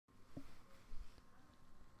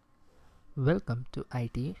Welcome to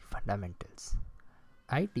IT Fundamentals.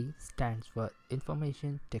 IT stands for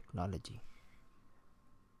Information Technology.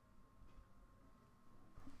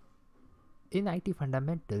 In IT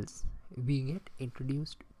Fundamentals, we get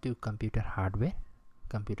introduced to computer hardware,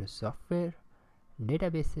 computer software,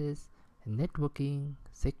 databases, networking,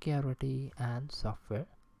 security, and software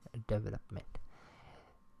development.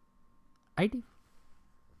 IT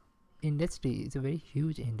industry is a very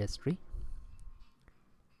huge industry,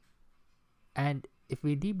 and if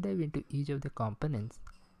we deep dive into each of the components,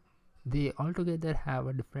 they altogether have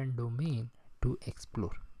a different domain to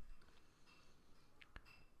explore.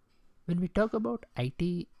 When we talk about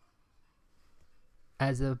IT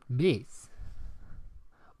as a base,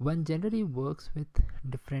 one generally works with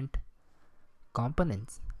different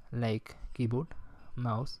components like keyboard,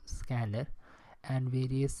 mouse, scanner, and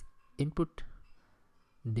various input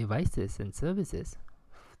devices and services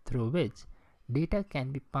through which data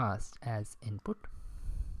can be passed as input,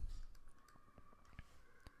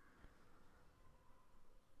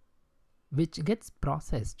 which gets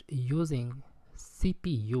processed using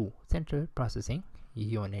CPU, Central Processing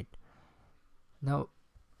Unit. Now,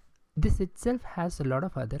 this itself has a lot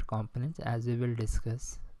of other components, as we will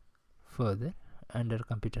discuss further under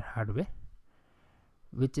computer hardware,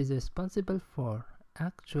 which is responsible for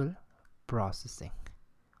actual processing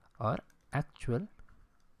or actual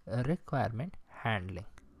requirement handling.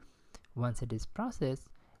 Once it is processed,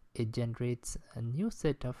 it generates a new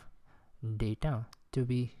set of data to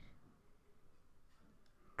be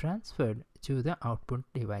transferred to the output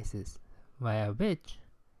devices, via which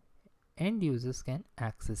end users can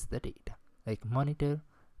access the data, like monitor,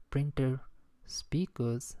 printer,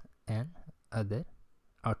 speakers, and other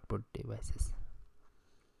output devices.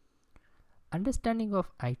 Understanding of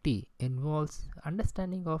IT involves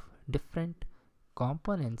understanding of different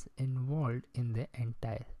components involved in the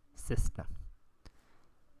entire system.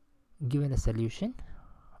 Given a solution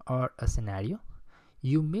or a scenario,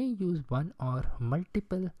 you may use one or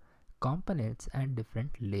multiple components and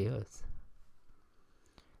different layers.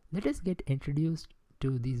 Let us get introduced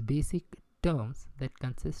to these basic terms that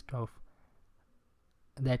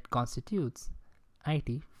constitutes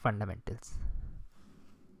IT fundamentals.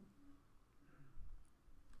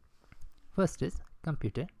 First is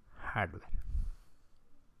computer hardware.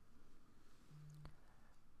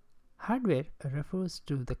 Hardware refers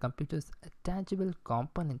to the computer's tangible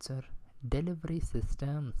components or delivery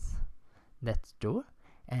systems that store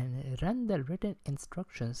and run the written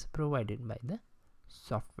instructions provided by the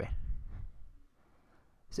software.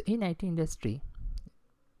 So in IT industry,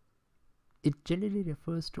 it generally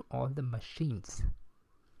refers to all the machines.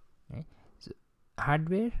 Right? So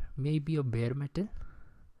hardware may be a bare metal,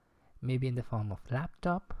 maybe in the form of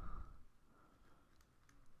laptop,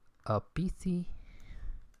 a PC,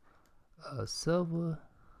 a server,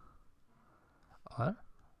 or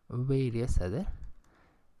various other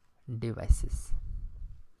devices.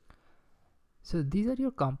 So these are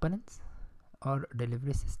your components or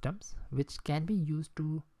delivery systems which can be used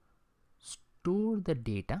to store the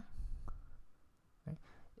data. Right?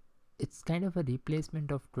 It's kind of a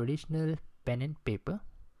replacement of traditional pen and paper,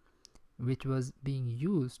 which was being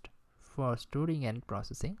used for storing and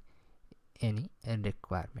processing any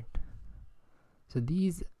requirement. So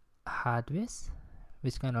these hardwares,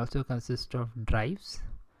 which can also consist of drives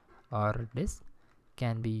or disks,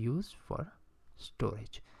 can be used for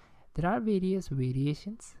storage. There are various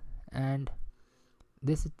variations, and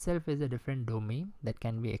this itself is a different domain that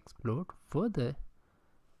can be explored further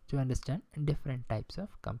to understand different types of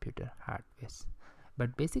computer hardwares.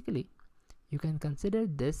 But basically, you can consider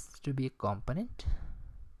this to be a component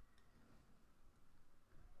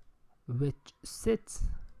which sits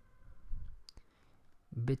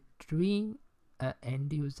between an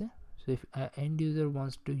end user. So if an end user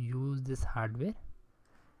wants to use this hardware,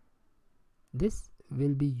 this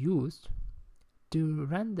will be used to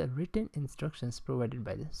run the written instructions provided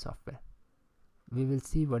by the software. We will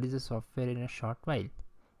see what is the software in a short while,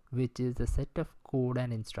 which is a set of code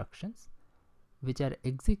and instructions which are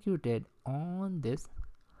executed on this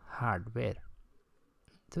hardware.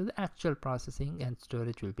 So the actual processing and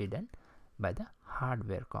storage will be done by the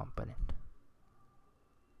hardware component.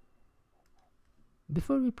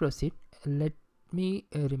 Before we proceed, let me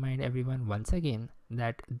remind everyone once again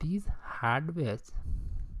that these hardwares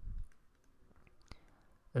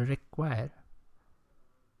require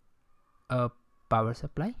a power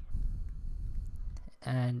supply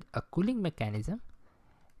and a cooling mechanism,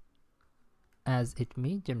 as it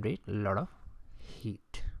may generate a lot of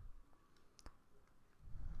heat.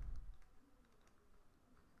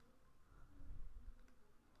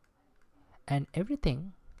 And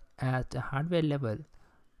everything at a hardware level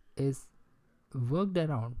is worked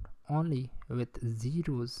around only with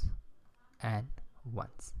zeros and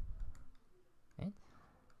ones. Right?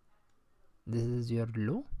 This is your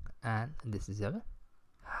low and this is your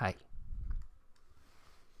high.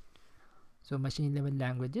 So machine level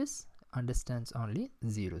languages understands only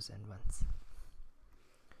zeros and ones.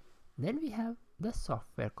 Then we have the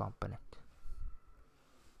software component,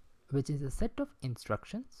 which is a set of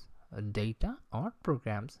instructions, data or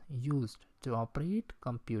programs used to operate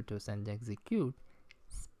computers and execute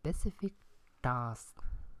specific tasks.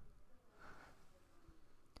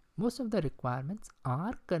 Most of the requirements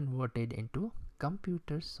are converted into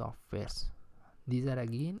computer softwares. These are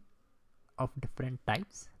again of different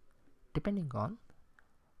types depending on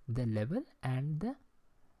the level and the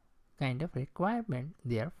kind of requirement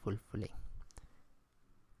they are fulfilling.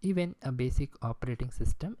 Even a basic operating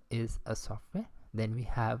system is a software. Then we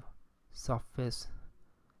have softwares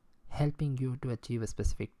helping you to achieve a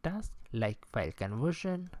specific task like file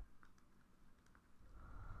conversion,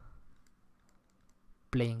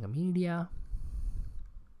 playing a media,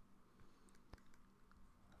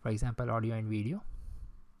 for example audio and video.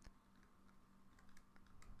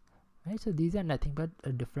 Right, so these are nothing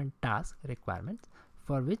but different task requirements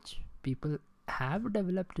for which people have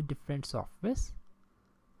developed different softwares,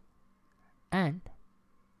 and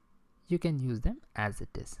you can use them as it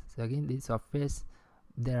is. So again, these softwares,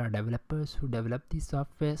 there are developers who develop these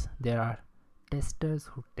softwares, there are testers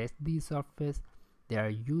who test these softwares, there are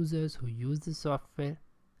users who use the software,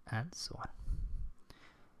 and so on.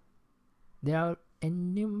 There are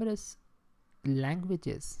numerous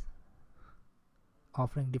languages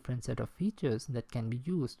offering different set of features that can be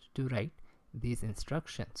used to write these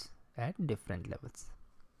instructions at different levels.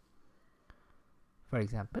 For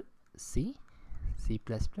example, C, C++,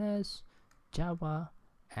 Java,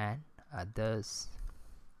 and others.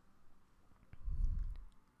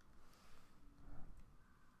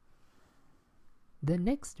 The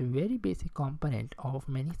next very basic component of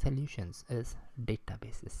many solutions is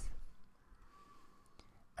databases.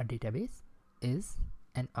 A database is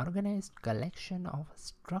an organized collection of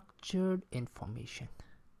structured information.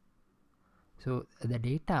 So the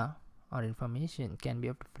data or information can be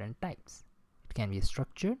of different types. It can be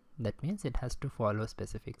structured, that means it has to follow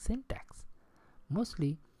specific syntax,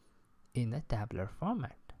 mostly in a tabular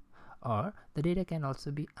format. Or the data can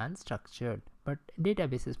also be unstructured, but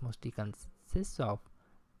databases mostly consists of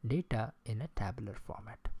data in a tabular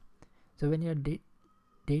format. So when your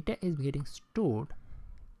data is getting stored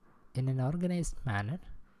in an organized manner,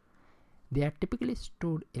 they are typically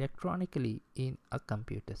stored electronically in a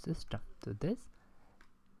computer system. So this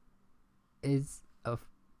is a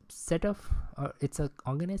set of, or it's an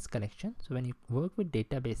organized collection. So when you work with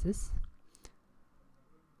databases,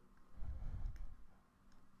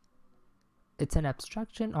 it's an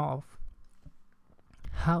abstraction of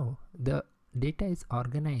how the data is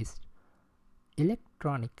organized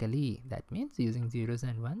electronically. That means using zeros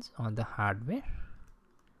and ones on the hardware,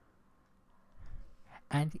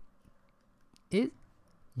 and is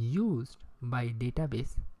used by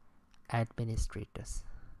database administrators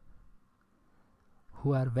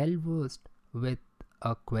who are well versed with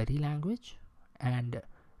a query language and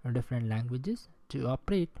different languages to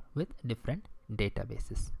operate with different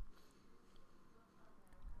databases.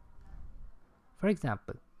 For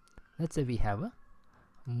example, let's say we have a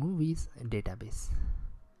movies database.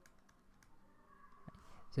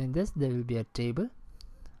 So in this there will be a table.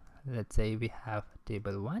 Let's say we have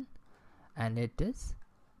table 1, and it is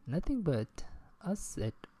nothing but a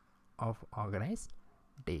set of organized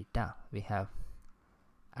data. We have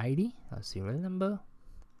ID or serial number,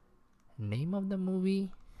 name of the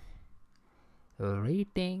movie,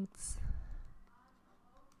 ratings,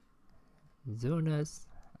 genres,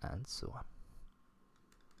 and so on.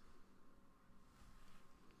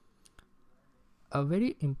 A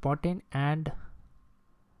very important and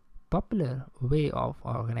popular way of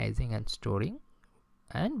organizing and storing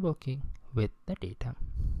and working with the data.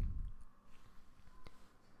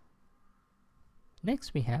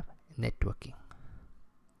 Next we have networking.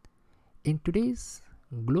 In today's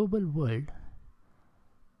global world,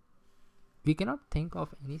 we cannot think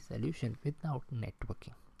of any solution without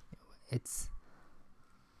networking.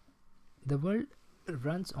 The world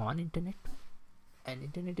runs on internet, and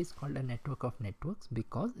internet is called a network of networks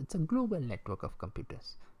because it's a global network of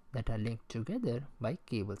computers that are linked together by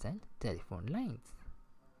cables and telephone lines.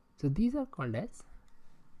 So these are called as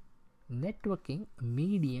networking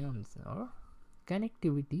mediums or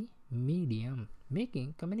connectivity medium,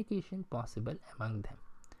 making communication possible among them.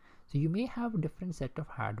 So you may have a different set of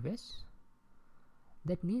hardwares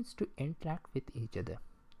that needs to interact with each other.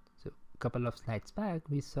 couple of slides back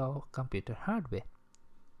we saw computer hardware.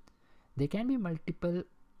 There can be multiple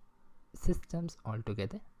systems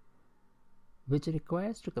altogether which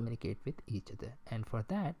requires to communicate with each other, and for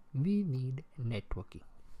that we need networking.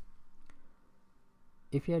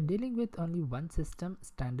 If you are dealing with only one system,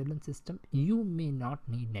 standalone system, you may not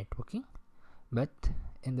need networking, but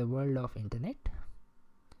in the world of internet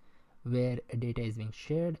where data is being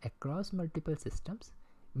shared across multiple systems,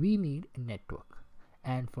 we need a network.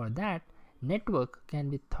 And for that, network can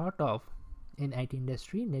be thought of in IT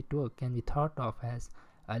industry, network can be thought of as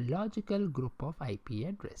a logical group of IP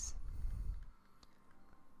address.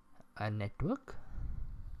 A network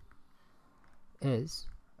is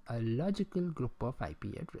a logical group of IP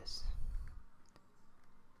address.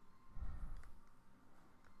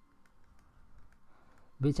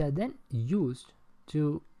 Which are then used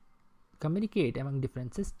to communicate among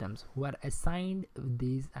different systems who are assigned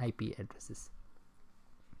these IP addresses.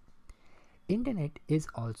 Internet is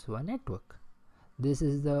also a network. This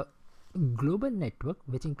is the global network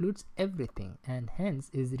which includes everything and hence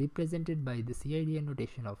is represented by the CIDR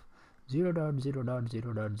notation of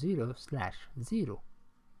 0.0.0.0/0.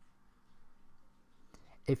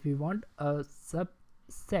 If we want a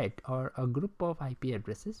subset or a group of IP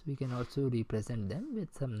addresses, we can also represent them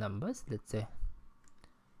with some numbers. Let's say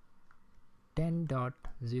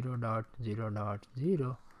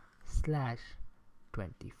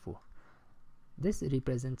 10.0.0.0/24. This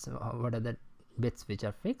represents what are the bits which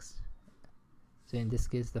are fixed. So in this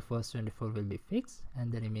case the first 24 will be fixed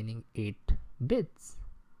and the remaining 8 bits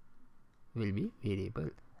will be variable,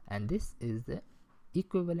 and this is the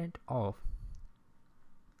equivalent of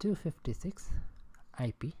 256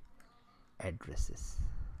 IP addresses.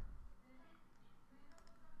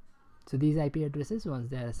 So these IP addresses, once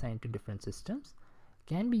they are assigned to different systems,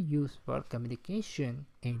 can be used for communication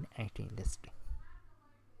in IT industry.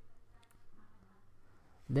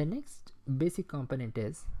 The next basic component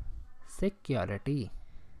is security.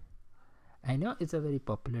 I know it's a very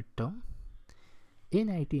popular term. In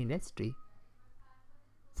IT industry,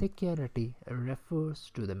 security refers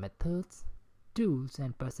to the methods, tools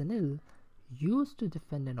and personnel used to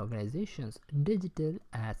defend an organization's digital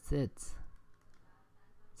assets.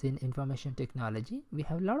 So in information technology, we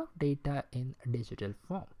have a lot of data in digital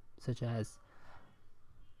form, such as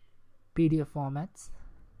PDF formats,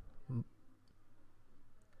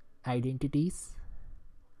 identities,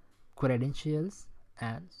 credentials,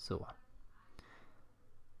 and so on.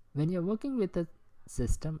 When you're working with a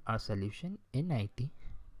system or solution in IT,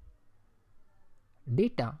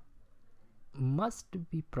 data must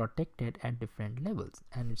be protected at different levels,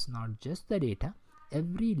 and it's not just the data.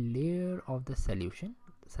 Every layer of the solution,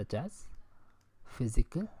 such as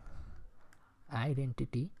physical,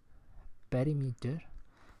 identity, perimeter,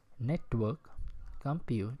 network,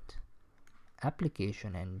 compute,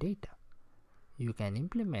 application and data, you can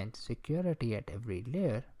implement security at every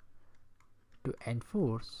layer to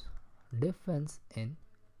enforce defense in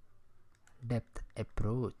depth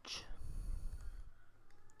approach.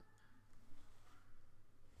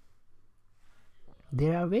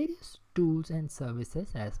 There are various tools and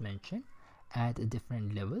services as mentioned at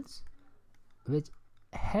different levels which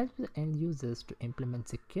help the end users to implement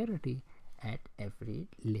security at every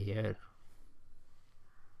layer.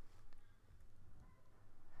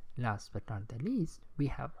 Last but not the least, we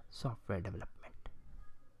have software development.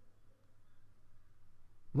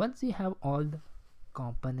 Once you have all the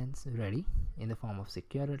components ready in the form of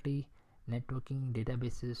security, networking,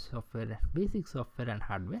 databases, software, basic software and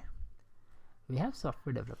hardware, we have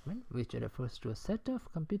software development, which refers to a set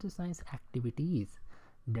of computer science activities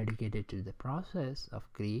dedicated to the process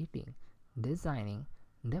of creating, designing,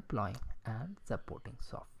 deploying and supporting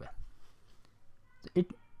software. So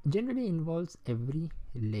it generally involves every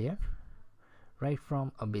layer, right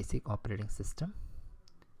from a basic operating system,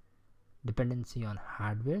 dependency on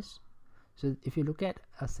hardwares. So if you look at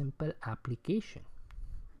a simple application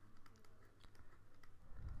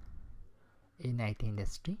in IT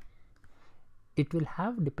industry, it will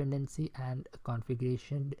have dependency and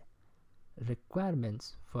configuration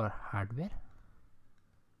requirements for hardware,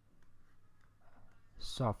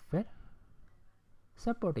 software,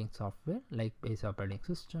 supporting software like base operating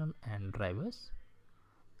system and drivers,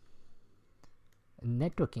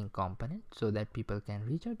 networking component so that people can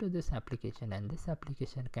reach out to this application and this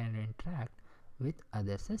application can interact with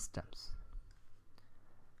other systems,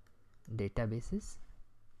 databases,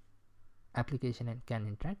 application and can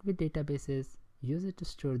interact with databases, use it to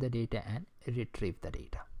store the data and retrieve the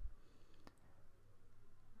data,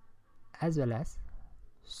 as well as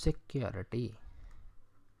security.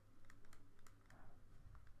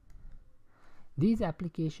 These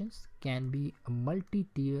applications can be a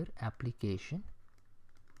multi-tier application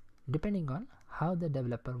depending on how the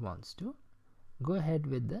developer wants to go ahead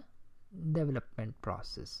with the development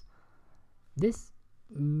process. This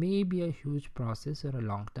may be a huge process or a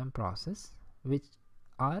long-term process which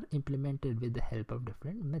are implemented with the help of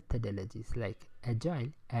different methodologies like Agile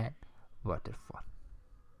and Waterfall.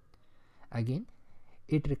 Again,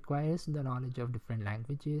 it requires the knowledge of different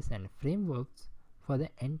languages and frameworks for the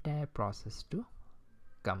entire process to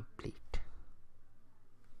complete.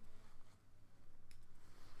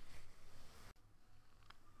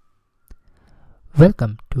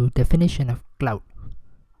 Welcome to definition of cloud.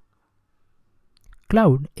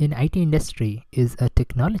 Cloud in IT industry is a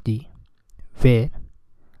technology where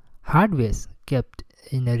hardware kept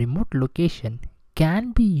in a remote location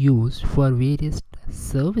can be used for various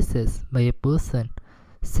services by a person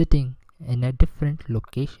sitting in a different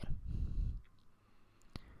location.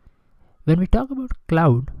 When we talk about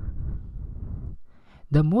cloud,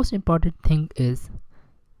 the most important thing is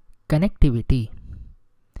connectivity.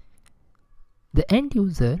 The end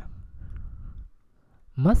user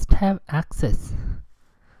must have access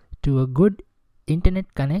to a good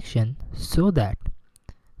internet connection so that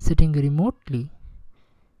sitting remotely,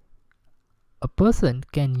 a person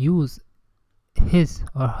can use his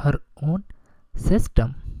or her own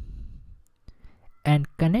system and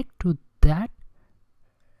connect to that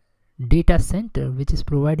data center which is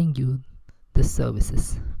providing you the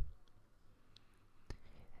services.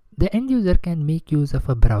 The end user can make use of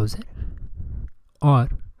a browser or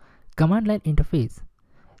command line interface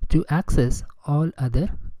to access all other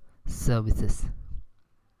services.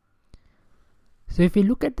 So if we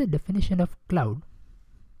look at the definition of cloud,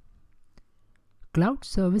 cloud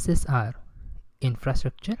services are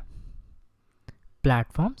infrastructure,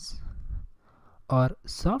 platforms, or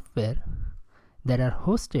software that are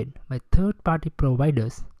hosted by third-party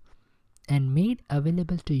providers and made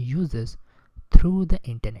available to users through the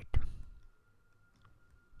internet.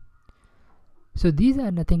 So these are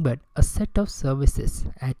nothing but a set of services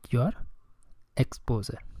at your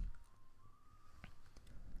exposure.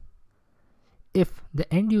 If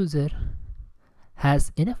the end user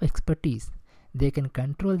has enough expertise, they can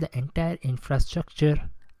control the entire infrastructure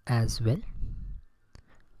as well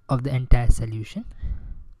of the entire solution.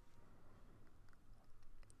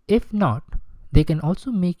 If not, they can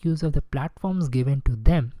also make use of the platforms given to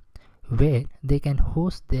them where they can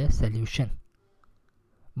host their solution,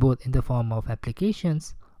 both in the form of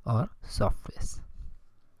applications or softwares.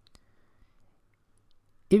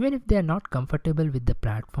 Even if they are not comfortable with the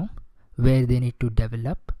platform where they need to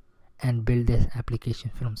develop and build their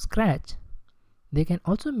application from scratch, they can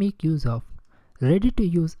also make use of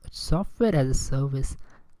ready-to-use software as a service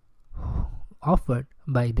offered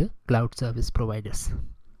by the cloud service providers.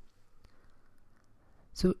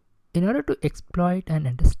 So in order to exploit and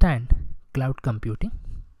understand cloud computing,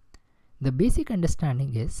 the basic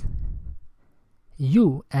understanding is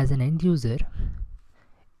you as an end user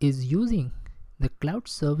is using the cloud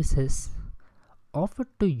services offered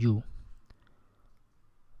to you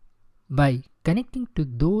by connecting to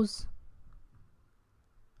those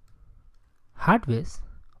hardwares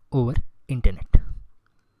over internet.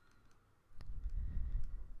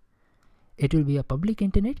 It will be a public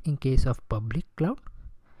internet in case of public cloud.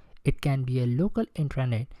 It can be a local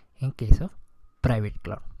intranet in case of private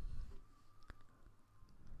cloud.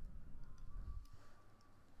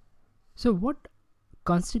 So what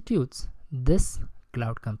constitutes this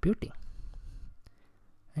cloud computing?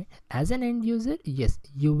 Right? As an end user, yes,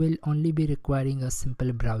 you will only be requiring a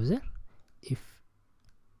simple browser if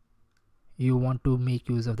you want to make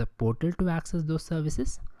use of the portal to access those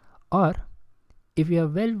services, or if you are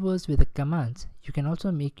well versed with the commands, you can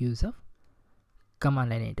also make use of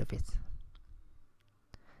command line interface.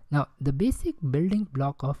 Now the basic building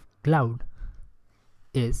block of cloud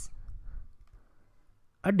is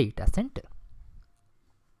a data center.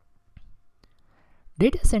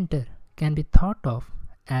 Data center can be thought of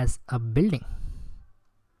as a building.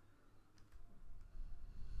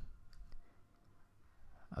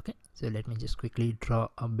 Okay, so let me just quickly draw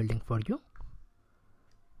a building for you.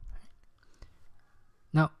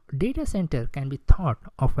 Now data center can be thought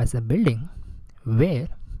of as a building where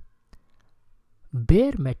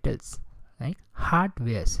bare metals, like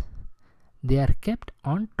hardwares, they are kept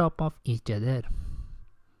on top of each other.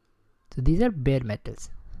 So these are bare metals.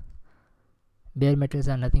 Bare metals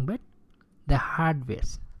are nothing but the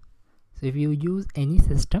hardwares. So if you use any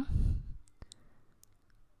system,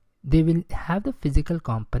 they will have the physical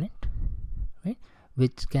component, right,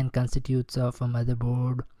 which can constitute of a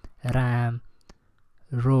motherboard, RAM,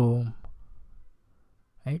 ROM,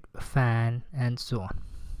 right? Fan and so on,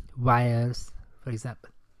 wires, for example.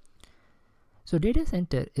 So data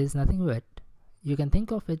center is nothing but, you can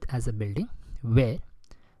think of it as a building where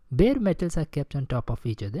bare metals are kept on top of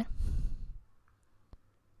each other,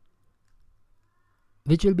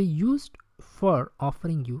 which will be used for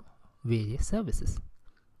offering you various services.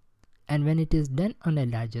 And when it is done on a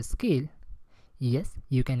larger scale, yes,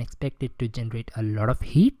 you can expect it to generate a lot of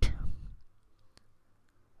heat,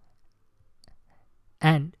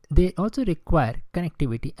 and they also require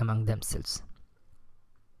connectivity among themselves.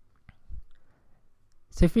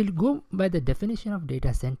 So if we'll go by the definition of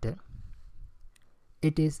data center,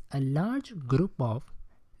 it is a large group of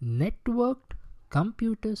networked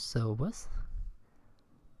computer servers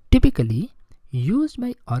typically used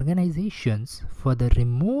by organizations for the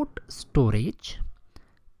remote storage,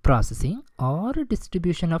 processing, or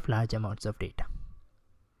distribution of large amounts of data.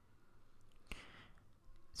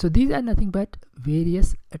 So these are nothing but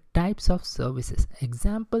various types of services,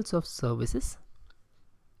 examples of services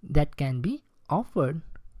that can be offered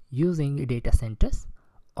using data centers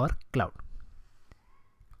or cloud.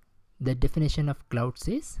 The definition of cloud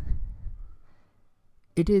says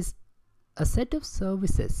it is a set of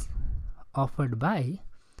services offered by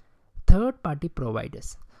third-party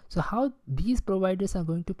providers. So how these providers are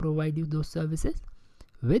going to provide you those services?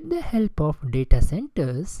 With the help of data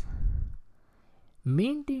centers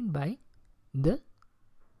maintained by the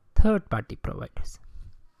third-party providers.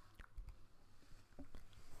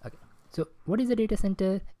 Okay, so what is a data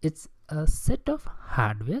center? It's a set of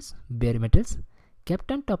hardwares, bare metals,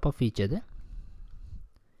 kept on top of each other,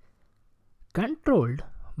 controlled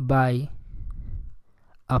by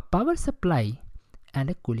a power supply and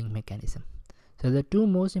a cooling mechanism. So the two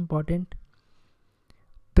most important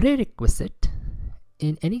prerequisite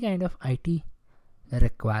in any kind of IT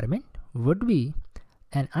requirement would be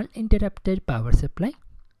an uninterrupted power supply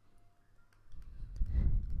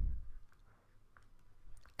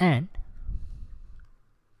and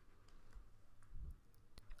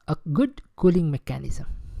a good cooling mechanism.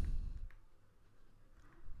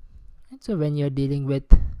 And so when you're dealing with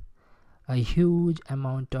a huge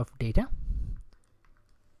amount of data,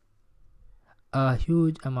 a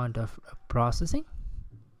huge amount of processing,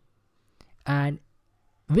 and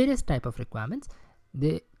various type of requirements,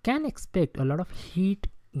 they can expect a lot of heat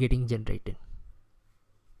getting generated.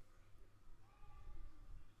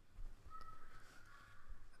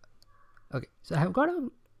 Okay, so I have got an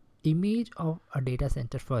image of a data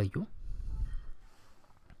center for you,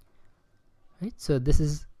 right? So this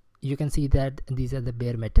is, you can see that these are the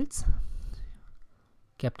bare metals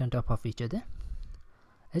kept on top of each other.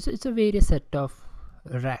 And so it's a various set of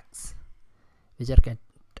racks which are kept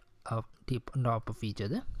up deep on top of each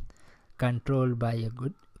other, controlled by a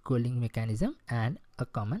good cooling mechanism and a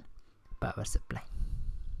common power supply.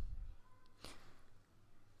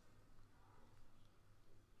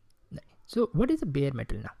 So what is a bare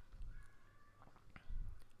metal now?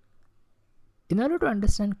 In order to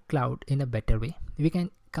understand cloud in a better way, we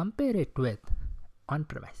can compare it with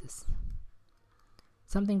on-premises,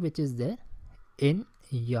 something which is there in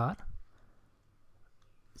your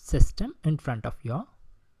system in front of you,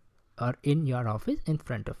 or in your office in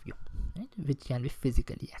front of you, right? Which can be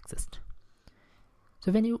physically accessed.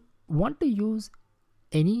 So when you want to use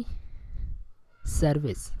any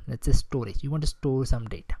service, let's say storage, you want to store some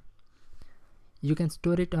data, you can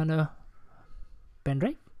store it on a pen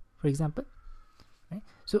drive, for example, right?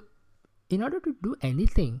 So in order to do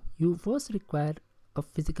anything, you first require a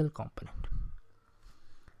physical component.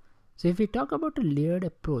 So if we talk about a layered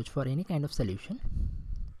approach for any kind of solution,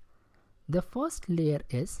 the first layer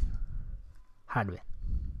is hardware.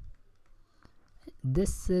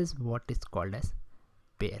 This is what is called as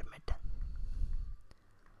bare metal.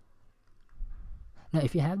 Now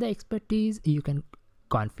if you have the expertise, you can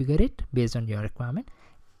configure it based on your requirement.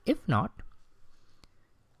 If not,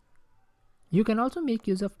 you can also make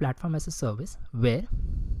use of platform as a service, where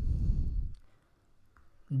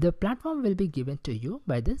the platform will be given to you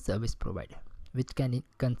by the service provider, which can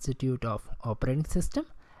constitute of operating system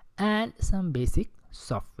and some basic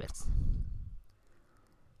softwares.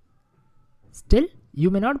 Still, you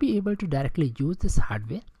may not be able to directly use this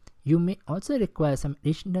hardware. You may also require some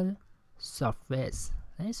additional softwares,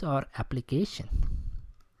 right, or application.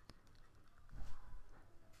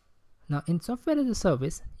 Now in software as a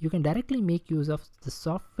service, you can directly make use of the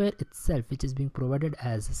software itself, which is being provided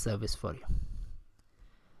as a service for you.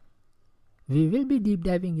 We will be deep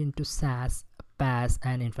diving into SaaS, PaaS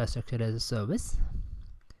and infrastructure as a service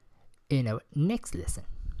in our next lesson.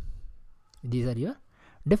 These are your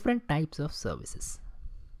different types of services.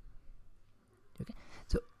 Okay,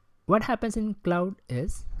 so What happens in cloud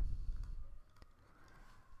is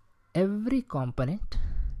every component,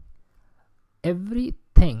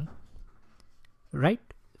 everything, right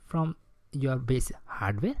from your base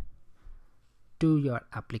hardware to your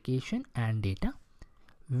application and data,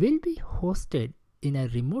 will be hosted in a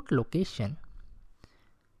remote location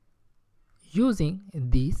using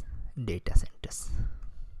these data centers.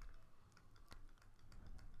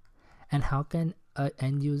 And how can an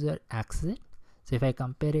end user access it? So if I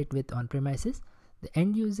compare it with on-premises, the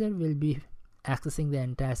end user will be accessing the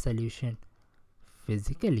entire solution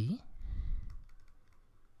physically,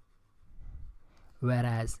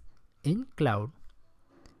 whereas in cloud,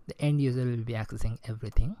 the end user will be accessing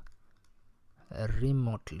everything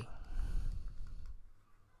remotely,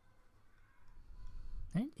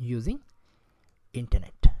 right, using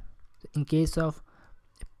internet. So in case of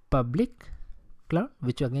public cloud,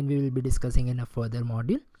 which again we will be discussing in a further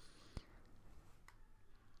module,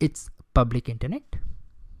 it's public internet,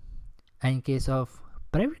 and in case of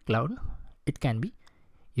private cloud, it can be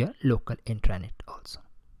your local intranet also.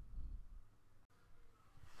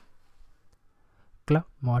 Cloud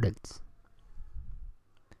models.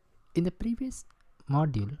 In the previous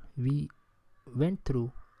module, we went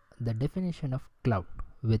through the definition of cloud,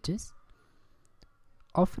 which is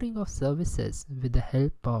offering of services with the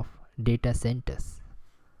help of data centers,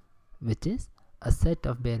 which is a set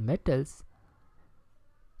of bare metals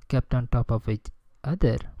kept on top of each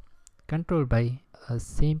other, controlled by a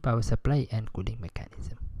same power supply and cooling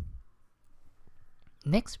mechanism.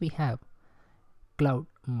 Next we have cloud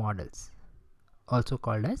models, also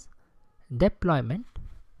called as deployment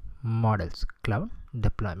models. Cloud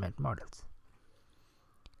deployment models.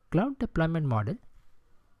 Cloud deployment model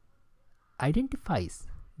identifies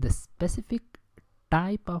the specific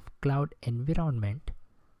type of cloud environment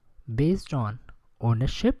based on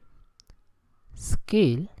ownership,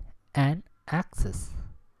 scale, and access,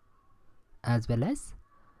 as well as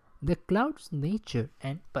the cloud's nature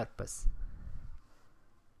and purpose.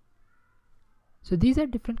 So these are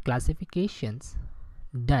different classifications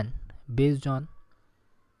done based on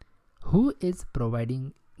who is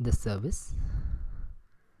providing the service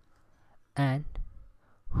and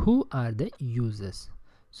who are the users.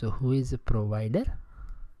 So who is a provider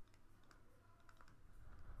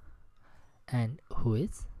and who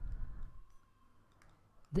is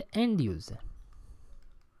the end user.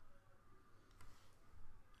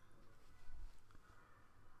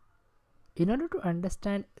 In order to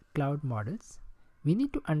understand cloud models, we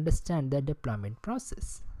need to understand the deployment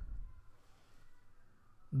process.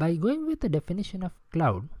 By going with the definition of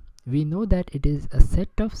cloud, we know that it is a set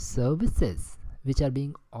of services which are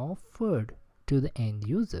being offered to the end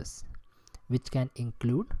users, which can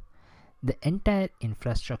include the entire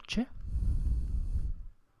infrastructure,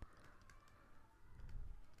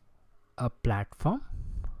 a platform,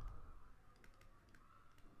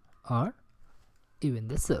 or even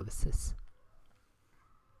the services.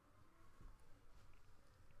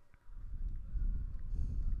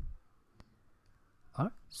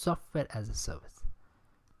 Or software as a service.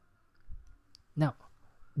 Now,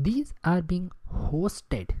 these are being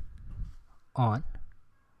hosted on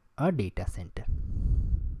a data center.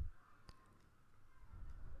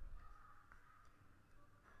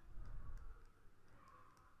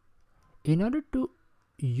 In order to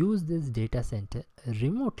use this data center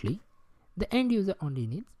remotely, the end user only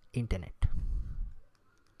needs internet.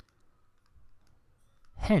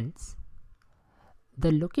 Hence,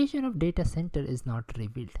 the location of data center is not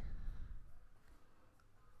revealed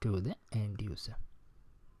to the end user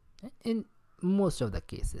in most of the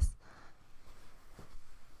cases.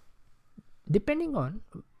 Depending on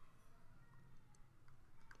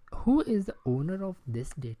who is the owner of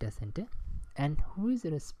this data center and who is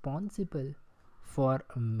responsible for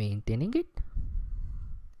maintaining it,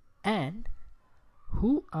 and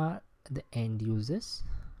who are the end users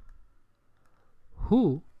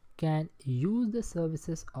who can use the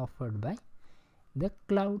services offered by the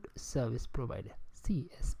cloud service provider,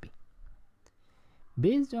 CSP.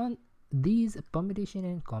 Based on these permutation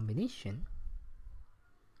and combination,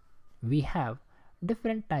 we have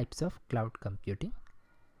different types of cloud computing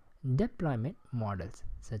deployment models,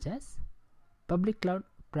 such as public cloud,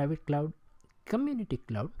 private cloud, community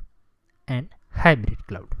cloud, and hybrid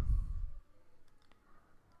cloud.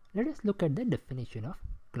 Let us look at the definition of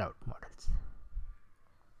cloud models.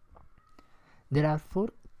 There are 4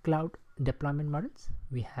 cloud deployment models.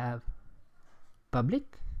 We have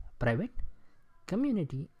public, private,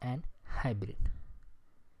 community, and hybrid.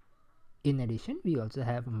 In addition, we also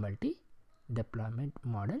have a multi-deployment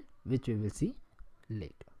model, which we will see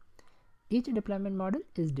later. Each deployment model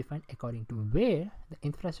is defined according to where the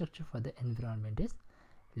infrastructure for the environment is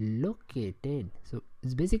located. So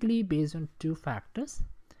it's basically based on two factors: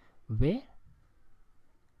 where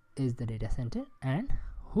is the data center and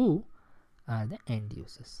who are the end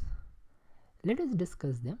users. Let us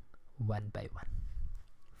discuss them one by one.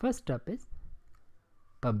 First up is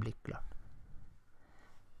public cloud.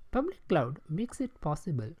 Public cloud makes it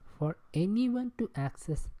possible for anyone to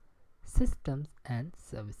access systems and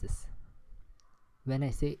services. When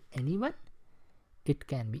I say anyone, it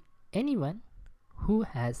can be anyone who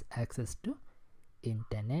has access to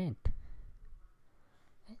internet.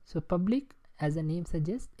 So public, as the name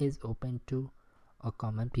suggests, is open to a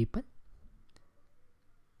common people.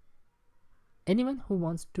 Anyone who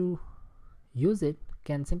wants to use it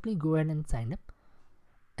can simply go ahead and sign up,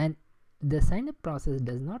 and the sign up process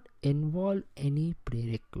does not involve any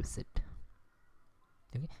prerequisite.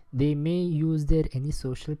 Okay. They may use their any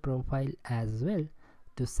social profile as well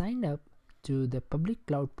to sign up to the public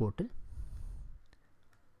cloud portal.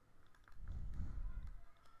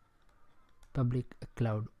 Public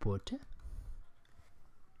cloud portal.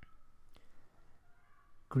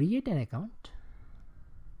 Create an account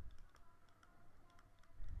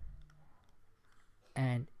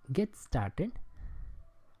and get started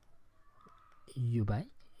by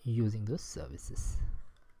using those services.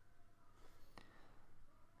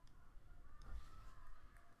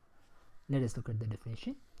 Let us look at the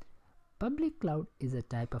definition. Public cloud is a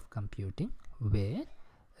type of computing where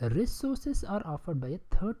resources are offered by a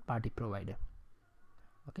third-party provider.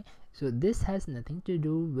 Okay, so this has nothing to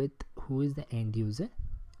do with who is the end user,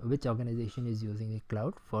 which organization is using the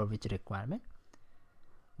cloud for which requirement,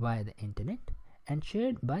 via the internet, and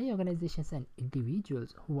shared by organizations and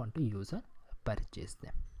individuals who want to use or purchase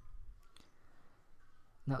them.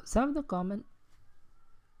 Now, some of the common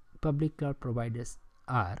public cloud providers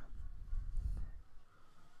are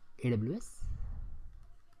AWS,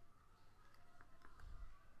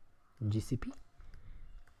 GCP,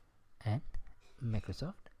 and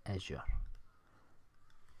Microsoft Azure.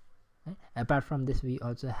 Right? Apart from this, we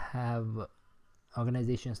also have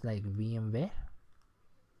organizations like VMware,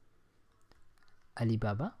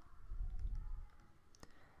 Alibaba,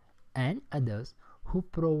 and others who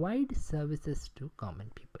provide services to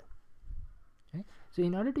common people. Right? So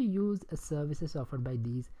in order to use services offered by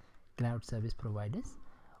these cloud service providers,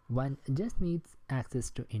 one just needs access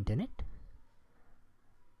to internet,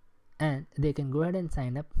 and they can go ahead and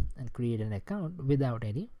sign up and create an account without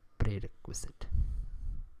any prerequisite.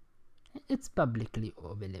 It's publicly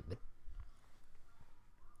available.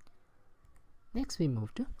 Next we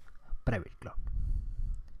move to private cloud.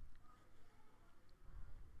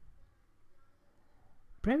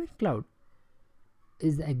 Private cloud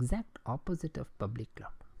is the exact opposite of public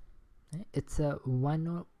cloud. It's a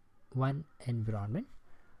one-on-one environment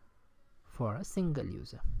for a single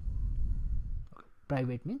user.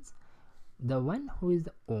 Private means the one who is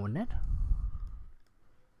the owner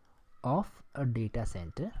of a data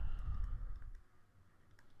center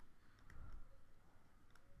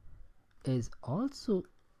is also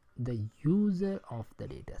the user of the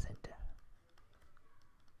data center.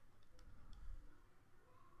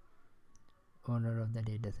 Owner of the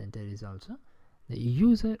data center is also the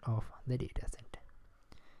user of the data center.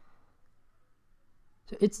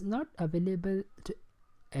 So it's not available to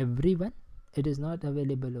everyone. It is not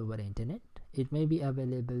available over internet. It may be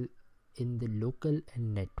available in the local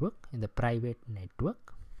network, in the private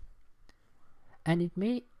network, and it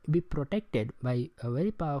may be protected by a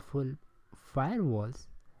very powerful firewalls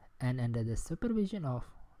and under the supervision of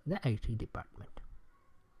the IT department.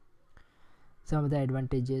 Some of the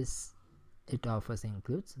advantages it offers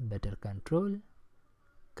includes better control,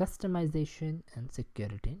 customization, and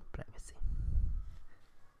security and privacy.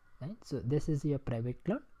 Right? So this is your private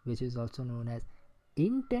cloud, which is also known as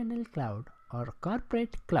internal cloud or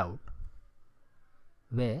corporate cloud,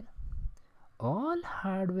 where all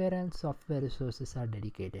hardware and software resources are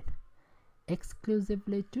dedicated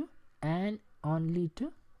exclusively to and only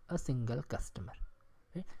to a single customer.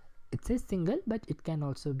 Right? It says single, but it can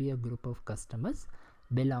also be a group of customers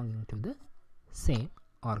belonging to the same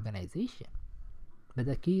organization. But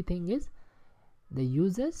the key thing is the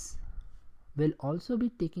users will also be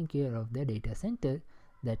taking care of their data center.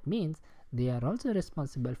 That means they are also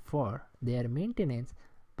responsible for their maintenance,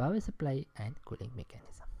 power supply, and cooling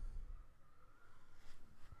mechanism.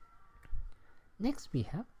 Next we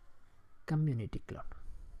have community cloud.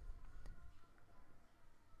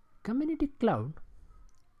 Community cloud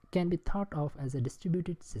can be thought of as a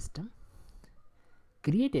distributed system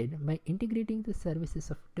created by integrating the services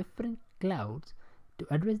of different clouds to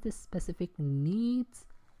address the specific needs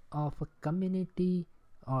of a community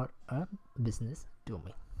or a business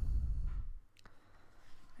domain.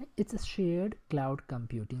 It's a shared cloud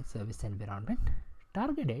computing service environment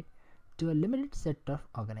targeted to a limited set of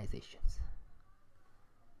organizations.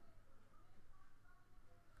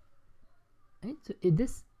 Right? So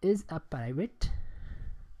this is a private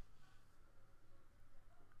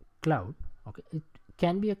cloud. Okay, it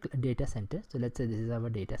can be a data center. So let's say this is our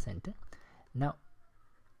data center. Now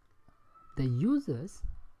the users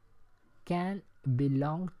can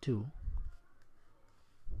belong to,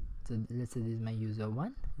 so let's say this is my user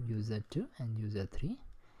 1, user 2 and user 3.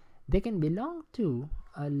 They can belong to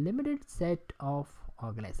a limited set of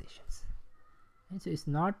organizations. And so it's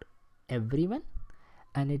not everyone,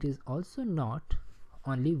 and it is also not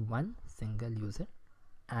only one single user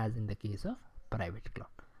as in the case of private cloud.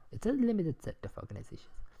 It's a limited set of organizations.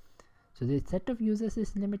 So the set of users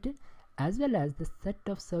is limited, as well as the set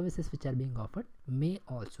of services which are being offered may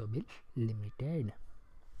also be limited.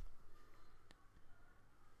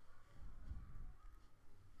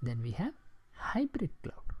 Then we have hybrid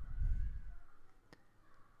cloud.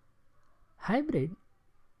 Hybrid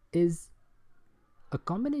is a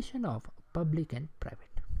combination of public and private.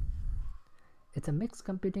 It's a mixed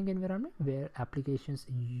computing environment where applications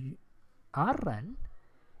are run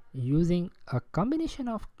using a combination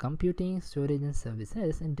of computing, storage and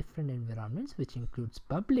services in different environments, which includes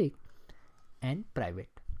public and private.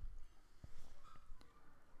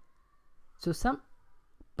 So some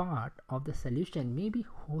part of the solution may be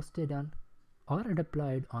hosted on or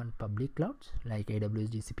deployed on public clouds like AWS,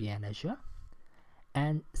 GCP and Azure,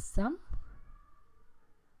 and some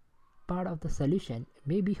part of the solution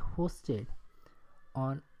may be hosted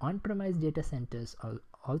on on-premise data centers,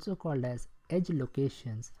 also called as edge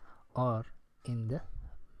locations, or in the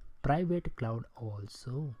private cloud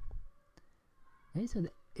also. Okay, so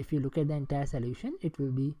if you look at the entire solution, it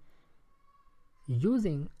will be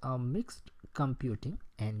using a mixed computing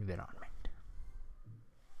environment.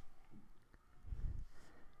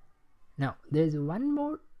 Now there is one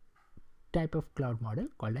more type of cloud model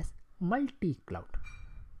called as multi-cloud.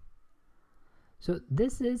 So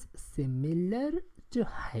this is similar to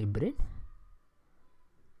hybrid,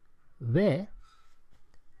 where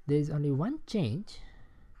there is only one change,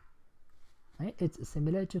 right? It's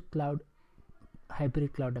similar to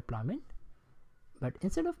hybrid cloud deployment, but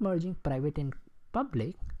instead of merging private and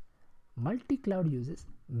public, multi-cloud uses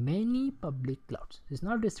many public clouds. It's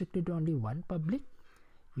not restricted to only one public.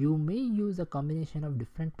 You may use a combination of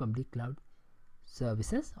different public cloud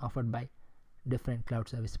services offered by different cloud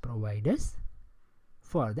service providers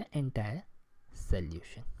for the entire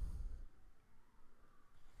solution.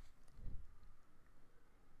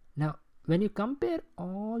 Now when you compare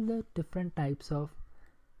all the different types of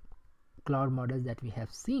cloud models that we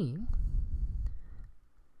have seen,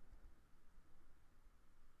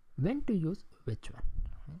 when to use which one?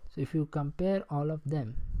 So if you compare all of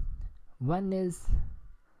them, one is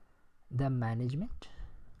the management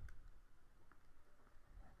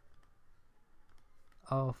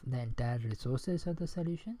of the entire resources of the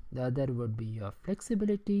solution, the other would be your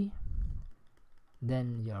flexibility,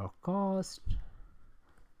 then your cost.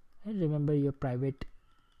 And remember, your private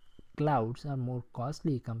clouds are more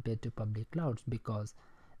costly compared to public clouds because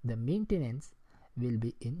the maintenance will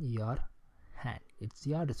be in your hand. It's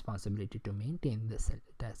your responsibility to maintain the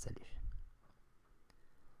entire solution,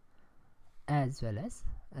 as well as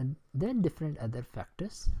then different other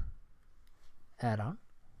factors around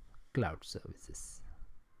cloud services.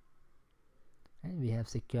 And we have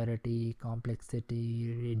security,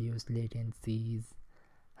 complexity, reduced latencies,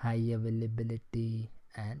 high availability,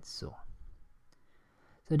 and so on.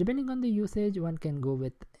 So depending on the usage, one can go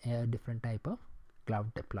with a different type of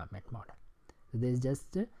cloud deployment model. So there is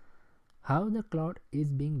just how the cloud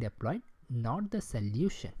is being deployed, not the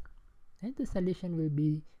solution. And the solution will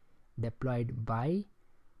be deployed by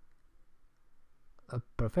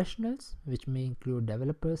professionals, which may include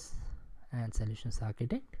developers and solutions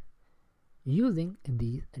architect, using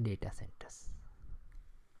these data centers.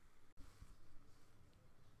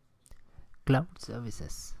 Cloud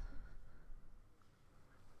services.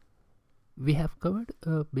 We have covered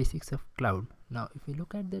basics of cloud. Now if we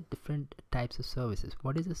look at the different types of services,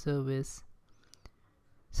 what is a service?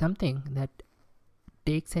 Something that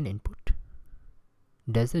takes an input,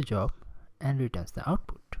 does a job and returns the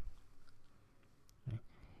output.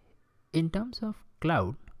 In terms of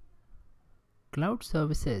cloud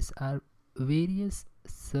services are various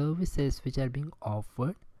services which are being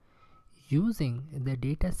offered using the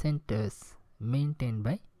data centers maintained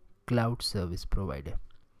by cloud service provider.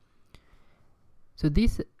 So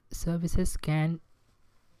these services can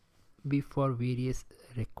be for various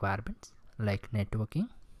requirements like networking,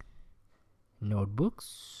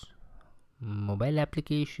 notebooks, mobile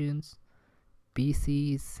applications,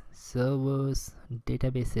 PCs, servers,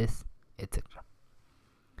 databases, etc.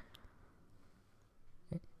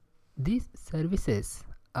 These services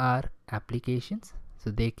are applications, so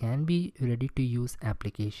they can be ready to use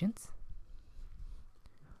applications,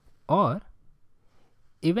 or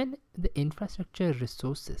even the infrastructure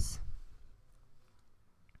resources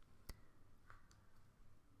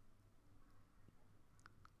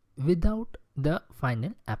without the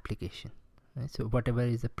final application. So whatever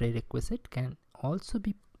is a prerequisite can also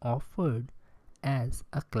be offered as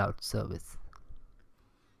a cloud service.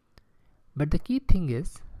 But the key thing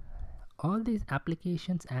is, all these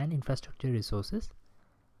applications and infrastructure resources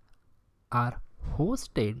are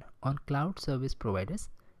hosted on cloud service providers'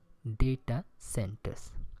 data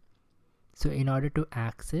centers. So in order to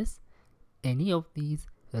access any of these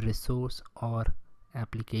resource or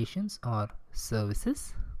applications or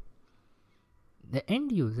services, the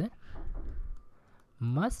end user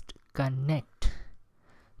must connect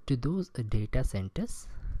to those data centers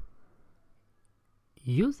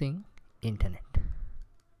using internet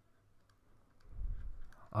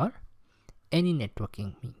or any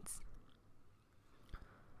networking means.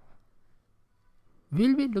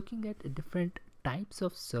 We'll be looking at different types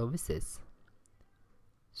of services.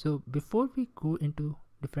 So before we go into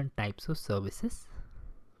different types of services,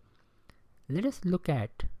 let us look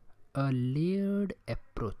at a layered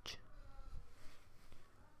approach.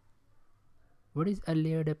 What is a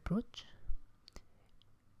layered approach?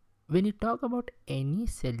 When you talk about any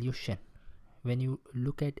solution, when you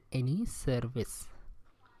look at any service,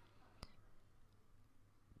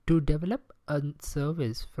 to develop a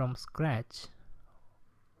service from scratch,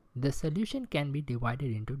 the solution can be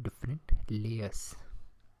divided into different layers.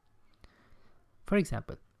 For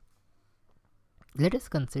example, let us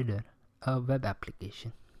consider a web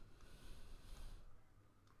application.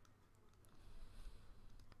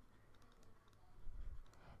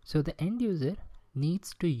 So the end user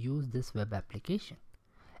needs to use this web application,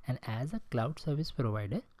 and as a cloud service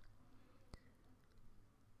provider,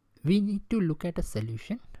 we need to look at a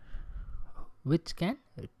solution which can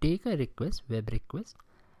take a request, web request,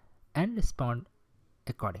 and respond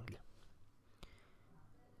accordingly.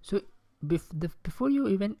 So before you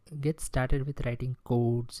even get started with writing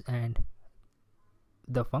codes and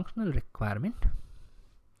the functional requirement,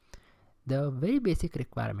 the very basic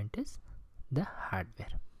requirement is the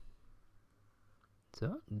hardware.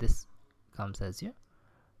 So this comes as your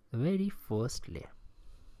very first layer.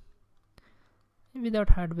 Without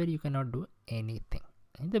hardware you cannot do anything.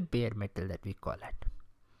 The bare metal that we call it,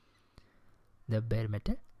 the bare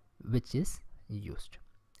metal which is used.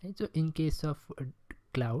 And so in case of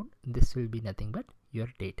cloud, this will be nothing but your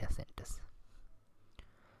data centers.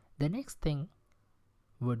 The next thing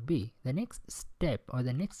would be, the next step or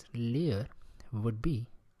the next layer would be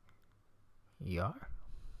your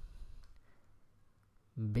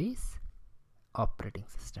base operating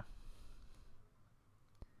system.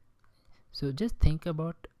 So just think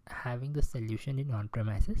about having the solution in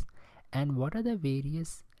on-premises, and what are the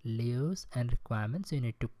various layers and requirements you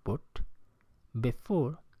need to put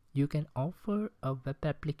before you can offer a web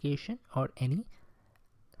application or any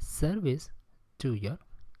service to your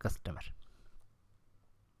customer.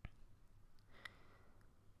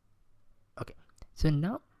 Okay, so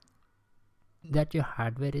now that your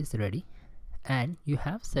hardware is ready and you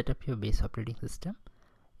have set up your base operating system,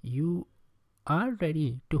 you are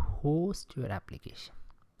ready to host your application.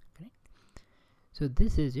 Correct? So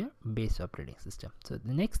this is your base operating system. So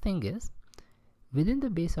the next thing is, within the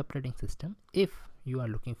base operating system, if you are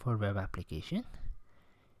looking for web application,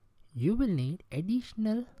 you will need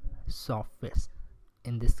additional softwares.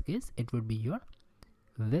 In this case, it would be your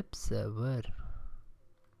web server.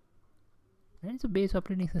 Right? So base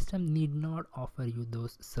operating system need not offer you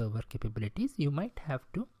those server capabilities. You might have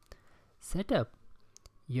to set up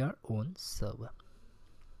your own server.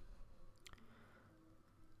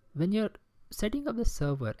 When you're setting up the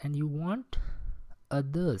server and you want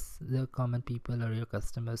others, the common people or your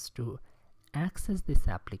customers, to access this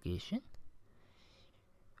application,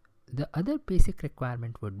 the other basic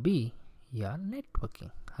requirement would be your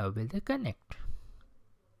networking. How will they connect?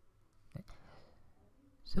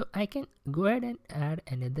 So I can go ahead and add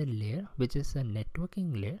another layer, which is a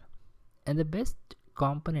networking layer, and the best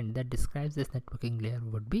component that describes this networking layer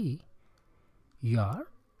would be your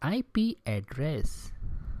IP address,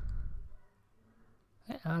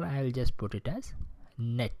 or I will just put it as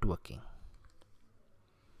networking.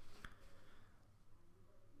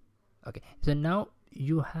 Okay, so now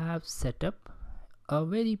you have set up a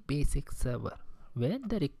very basic server, where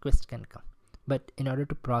the request can come. But in order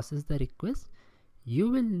to process the request, you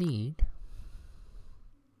will need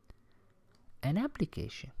an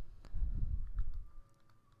application.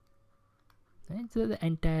 Right? So the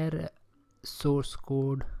entire source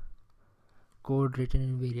code written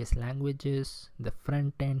in various languages, the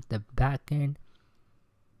front end, the back end,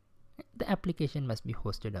 the application must be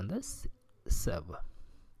hosted on the server.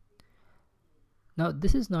 Now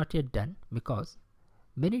this is not yet done, because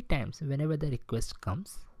many times whenever the request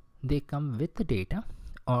comes, they come with the data,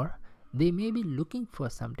 or they may be looking for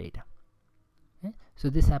some data. Okay? So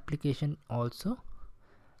this application also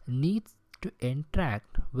needs to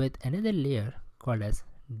interact with another layer called as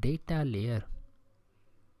data layer.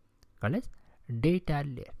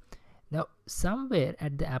 Now somewhere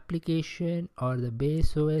at the application or the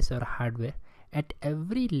base OS or hardware, at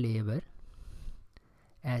every layer,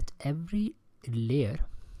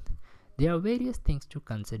 there are various things to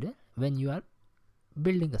consider when you are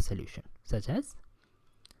building a solution, such as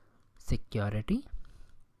security,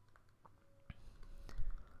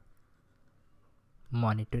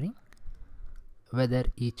 monitoring, whether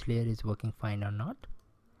each layer is working fine or not.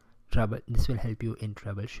 This will help you in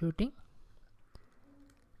troubleshooting.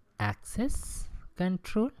 Access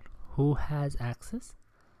control, who has access.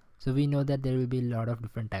 So we know that there will be a lot of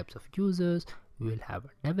different types of users. We will have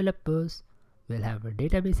developers, we will have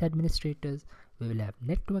database administrators, we will have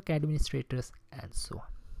network administrators, and so on.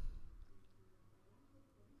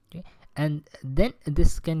 Okay, and then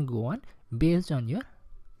this can go on based on your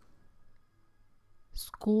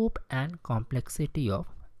scope and complexity of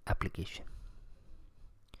application.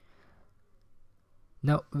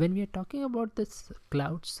 Now when we are talking about this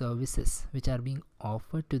cloud services which are being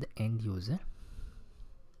offered to the end user,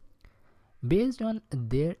 based on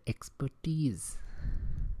their expertise,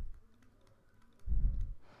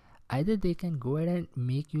 either they can go ahead and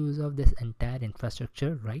make use of this entire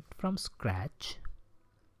infrastructure right from scratch,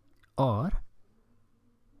 or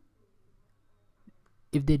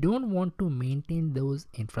if they don't want to maintain those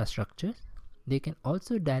infrastructures, they can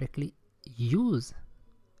also directly use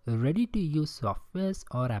ready to use softwares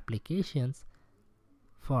or applications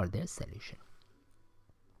for their solution.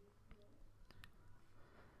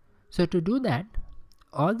 So to do that,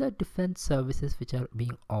 all the different services which are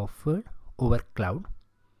being offered over cloud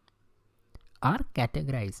are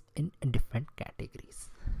categorized in different categories.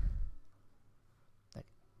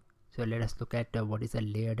 So let us look at what is a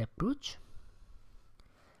layered approach.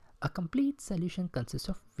 A complete solution consists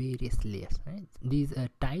of various layers. Right? These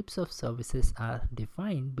types of services are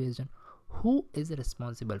defined based on who is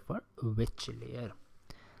responsible for which layer.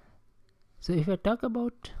 So if I talk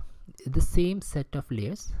about the same set of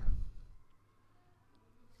layers,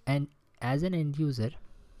 and as an end user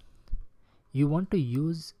you want to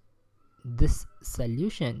use this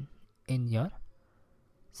solution in your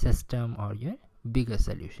system or your bigger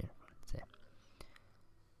solution, say,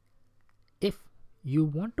 if you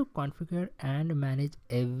want to configure and manage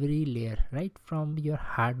every layer right from your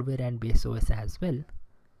hardware and base OS as well,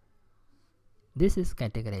 this is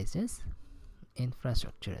categorized as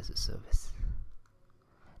infrastructure as a service.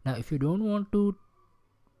 Now if you don't want to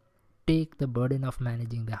take the burden of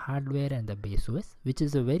managing the hardware and the base OS, which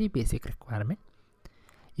is a very basic requirement,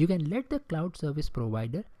 you can let the cloud service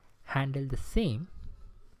provider handle the same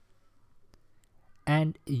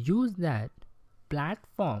and use that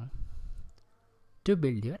platform to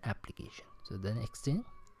build your application. So the next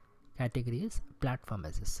category is platform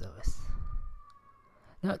as a service.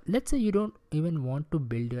 Now let's say you don't even want to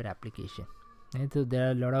build your application, and so there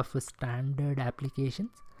are a lot of standard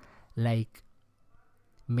applications like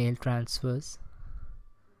mail transfers,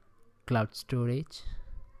 cloud storage,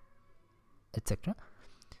 etc.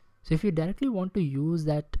 So if you directly want to use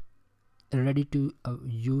that ready to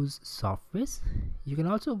use softwares, you can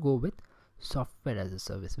also go with software as a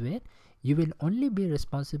service, where you will only be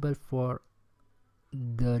responsible for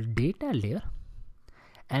the data layer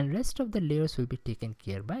and rest of the layers will be taken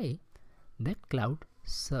care by the cloud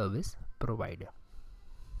service provider.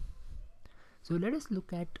 So let us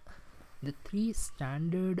look at the three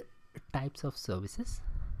standard types of services.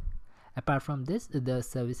 Apart from this, the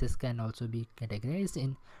services can also be categorized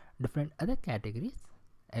in different other categories,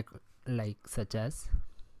 like such as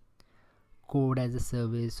code as a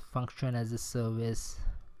service, function as a service,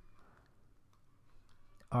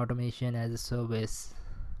 automation as a service,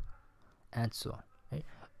 and so on. Right?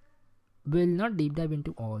 We will not deep dive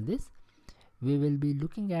into all this. We will be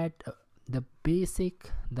looking at the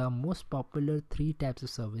most popular three types of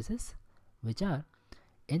services, which are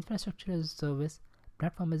infrastructure as a service,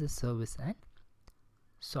 platform as a service, and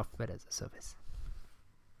software as a service.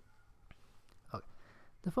 Okay.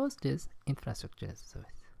 The first is infrastructure as a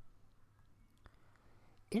service.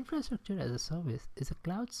 Infrastructure as a service is a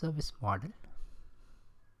cloud service model,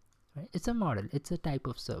 right? It's a model, it's a type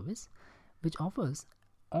of service which offers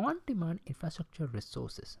on-demand infrastructure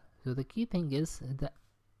resources. So the key thing is the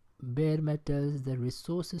bare metals, the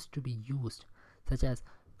resources to be used, such as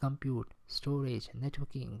compute, storage,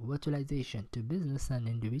 networking, virtualization to business and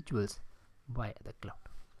individuals via the cloud.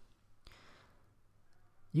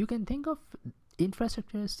 You can think of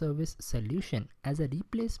infrastructure service solution as a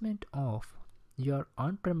replacement of your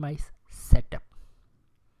on-premise setup.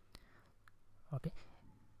 Okay,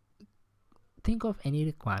 think of any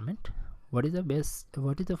requirement. What is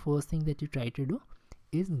the first thing that you try to do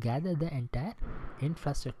is gather the entire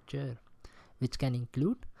infrastructure, which can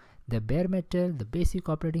include the bare metal, the basic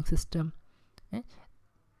operating system,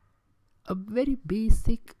 a very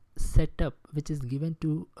basic setup which is given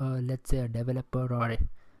to let's say a developer or a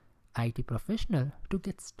IT professional to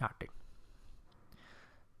get started.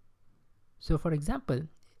 So for example,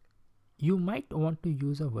 you might want to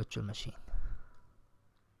use a virtual machine.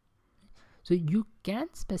 So you can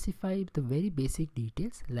specify the very basic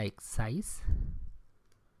details like size,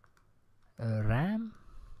 RAM,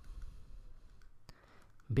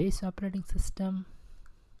 base operating system,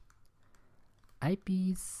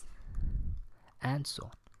 IPs, and so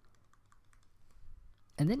on.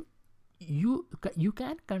 And then you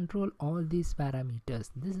can control all these parameters.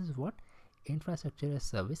 This is what infrastructure as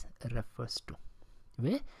service refers to,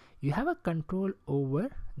 where you have a control over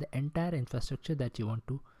the entire infrastructure that you want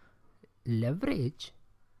to leverage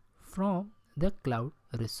from the cloud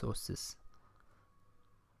resources.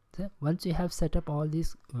 So once you have set up all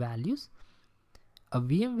these values, a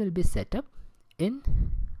VM will be set up in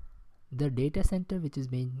the data center which is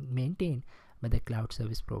being maintained by the cloud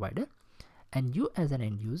service provider, and you as an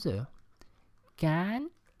end user can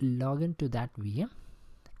log into that VM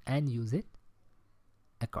and use it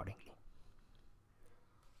accordingly.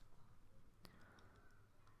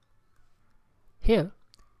 Here,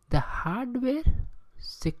 the hardware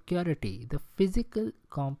security, the physical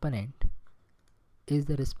component, is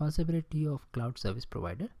the responsibility of cloud service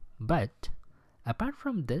provider. But apart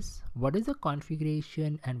from this, what is the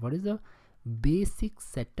configuration and what is the basic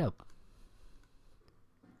setup?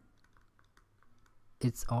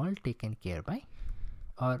 It's all taken care by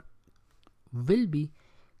or will be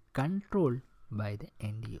controlled by the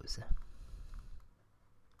end user.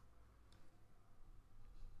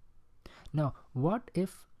 Now, what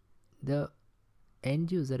if the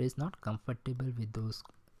end user is not comfortable with those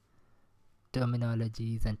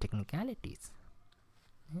terminologies and technicalities,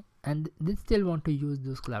 and they still want to use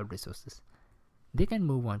those cloud resources? They can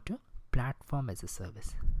move on to platform as a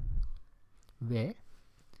service, where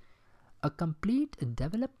a complete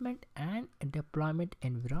development and deployment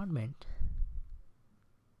environment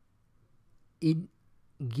is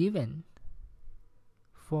given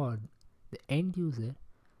for the end user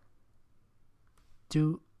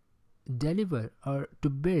to deliver or to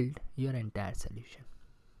build your entire solution.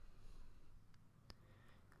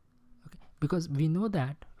 Okay, because we know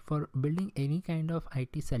that for building any kind of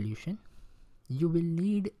IT solution, you will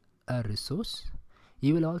need a resource.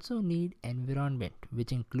 You will also need environment,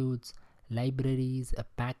 which includes libraries,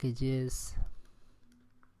 packages,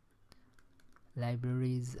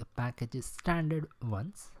 standard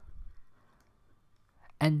ones.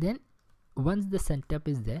 And then once the setup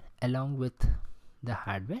is there along with the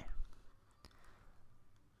hardware,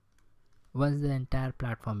 once the entire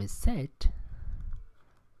platform is set,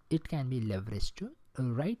 it can be leveraged to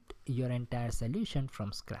write your entire solution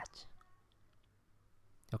from scratch.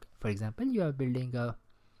 Okay, for example, you are building a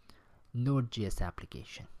Node.js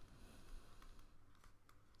application.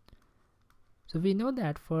 So we know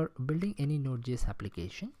that for building any Node.js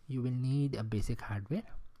application, you will need a basic hardware,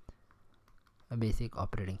 a basic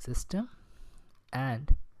operating system,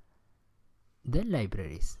 and the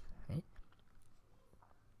libraries, right?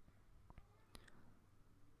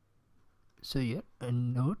 So your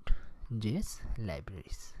Node.js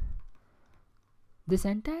libraries. This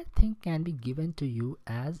entire thing can be given to you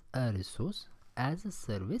as a resource, as a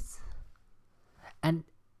service, and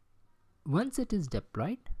once it is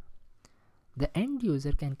deployed, the end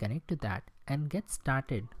user can connect to that and get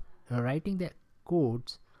started writing the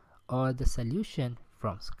codes or the solution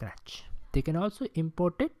from scratch. They can also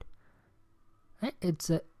import it.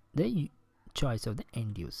 It's the choice of the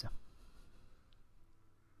end user.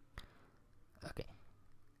 Okay.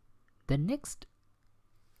 The next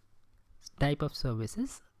type of service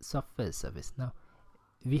is software service. Now,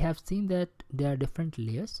 we have seen that there are different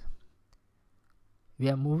layers. We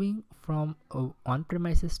are moving from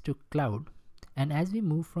on-premises to cloud, and as we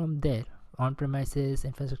move from there on-premises,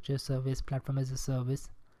 infrastructure service, platform as a service.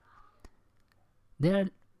 There are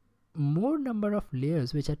more number of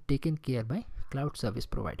layers which are taken care by cloud service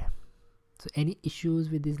provider. So any issues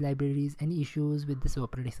with these libraries, any issues with this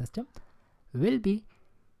operating system will be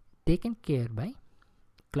taken care by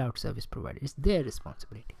cloud service provider. It's their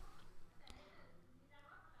responsibility.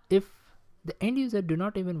 If the end user do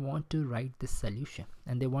not even want to write this solution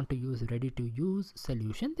and they want to use ready to use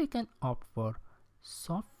solution, they can opt for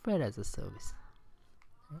software as a service,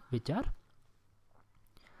 which are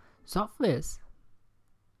softwares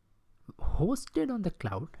hosted on the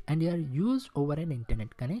cloud and they are used over an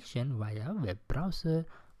internet connection via web browser,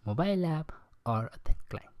 mobile app, or a thin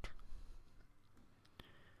client.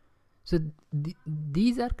 So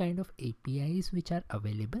these are kind of APIs which are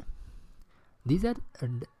available. These are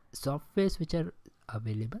softwares which are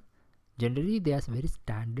available. Generally they are very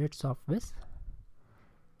standard softwares.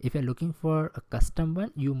 If you're looking for a custom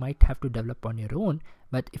one, you might have to develop on your own,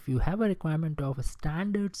 but if you have a requirement of a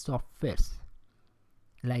standard softwares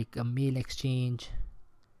like a mail exchange,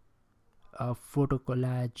 a photo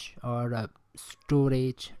collage, or a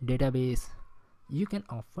storage database, you can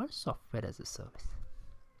offer software as a service.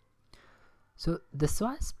 So the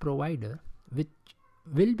SaaS provider which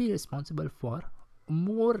will be responsible for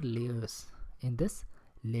more layers in this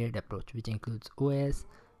layered approach, which includes OS,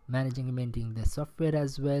 managing and maintaining the software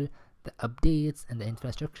as well, the updates, and the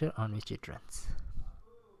infrastructure on which it runs.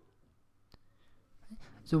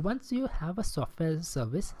 So once you have a software as a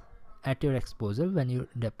service at your disposal when you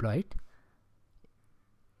deploy it,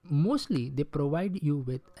 mostly they provide you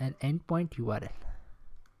with an endpoint URL.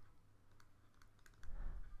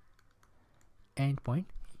 Endpoint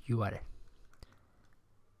URL,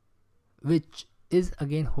 which is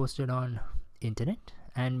again hosted on internet,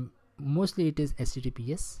 and mostly it is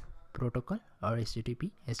HTTPS protocol or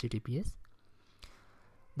HTTPS.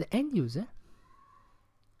 The end user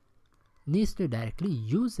needs to directly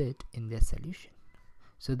use it in their solution.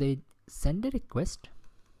 So they send a request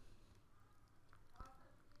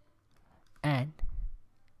and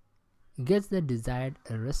gets the desired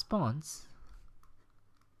response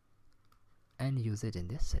and use it in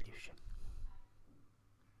their solution.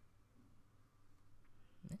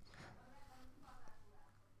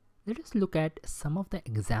 Let us look at some of the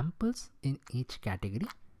examples in each category.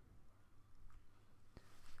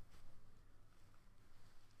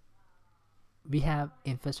 We have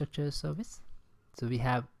infrastructure service. So we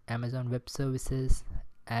have Amazon Web Services,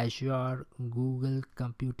 Azure, Google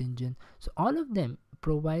Compute Engine. So all of them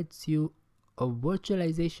provides you a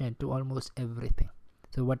virtualization to almost everything.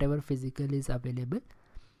 So whatever physical is available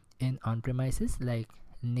in on-premises like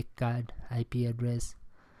NIC card, IP address,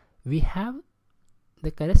 we have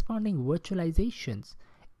the corresponding virtualizations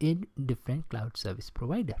in different cloud service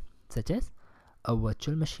provider, such as a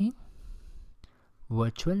virtual machine,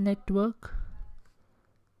 virtual network,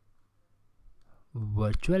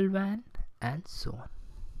 virtual WAN, and so on.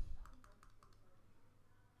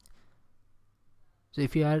 So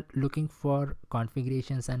if you are looking for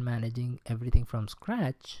configurations and managing everything from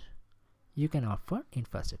scratch, you can offer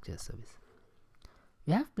infrastructure service.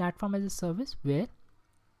 We have platform as a service where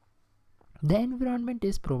the environment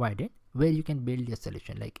is provided where you can build your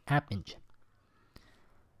solution, like App Engine,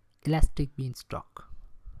 Elastic Beanstalk,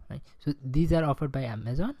 right? So these are offered by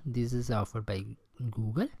Amazon, this is offered by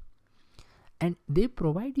Google, and they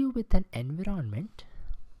provide you with an environment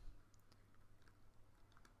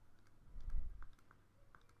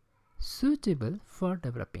suitable for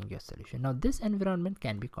developing your solution. Now this environment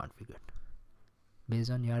can be configured based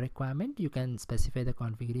on your requirement. You can specify the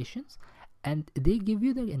configurations and they give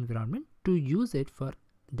you the environment to use it for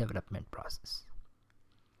development process.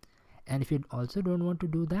 And if you also don't want to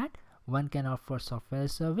do that, one can offer software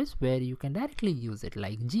service where you can directly use it,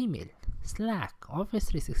 like Gmail, Slack, Office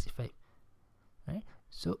 365, right?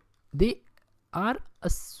 So they are a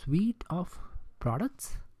suite of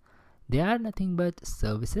products. They are nothing but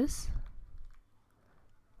services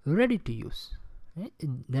ready to use, right?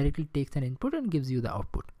 It directly takes an input and gives you the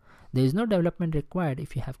output. There is no development required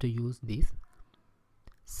if you have to use these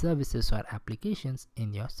services or applications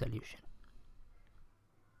in your solution.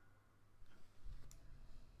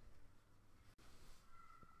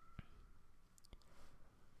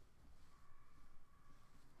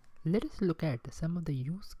 Let us look at some of the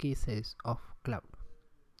use cases of cloud.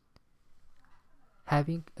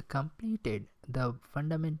 Having completed the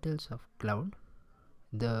fundamentals of cloud,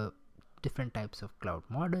 the different types of cloud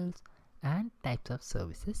models and types of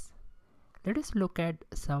services, let us look at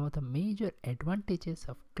some of the major advantages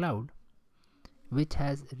of cloud which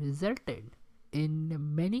has resulted in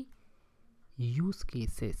many use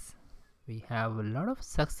cases we have a lot of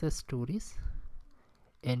success stories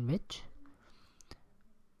in which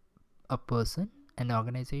a person, an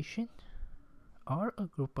organization, or a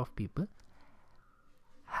group of people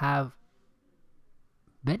have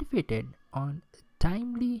benefited on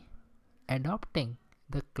timely adopting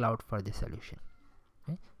the cloud for the solution.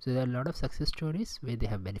 Okay? So there are a lot of success stories where they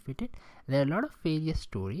have benefited. There are a lot of failure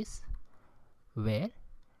stories where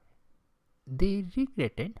they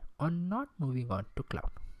regretted on not moving on to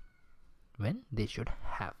cloud when they should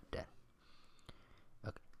have done.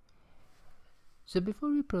 Okay. So before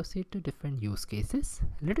we proceed to different use cases,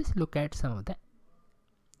 let us look at some of the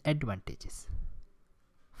advantages.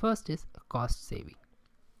 First is cost saving.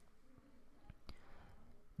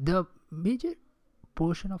 The major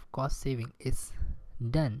portion of cost saving is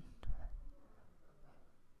done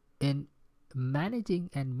in managing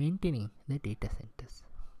and maintaining the data centers.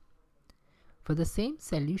 For the same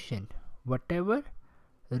solution, whatever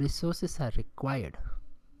resources are required,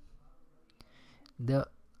 the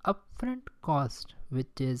upfront cost,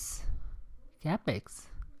 which is capex,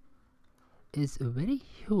 is very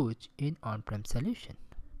huge in on-prem solution,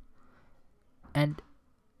 and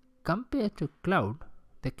compared to cloud,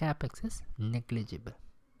 the capex is negligible.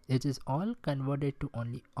 It is all converted to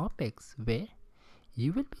only opex, where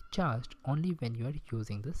you will be charged only when you are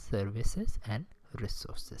using the services and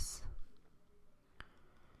resources.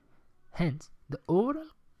 Hence, the overall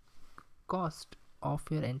cost of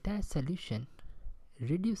your entire solution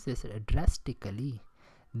reduces drastically.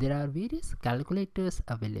 There are various calculators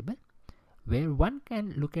available where one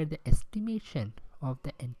can look at the estimation of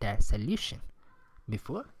the entire solution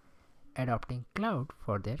before adopting cloud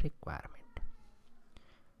for their requirement.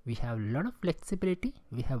 We have a lot of flexibility.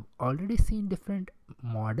 We have already seen different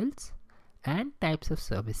models and types of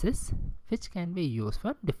services which can be used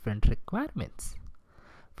for different requirements.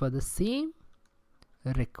 For the same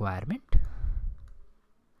requirement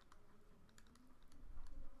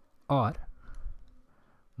or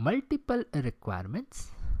multiple requirements,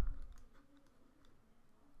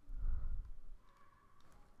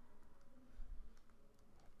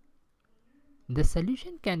 the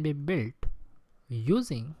solution can be built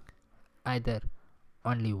using either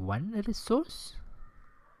only one resource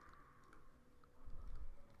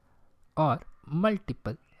or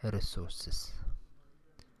multiple resources.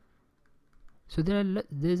 So there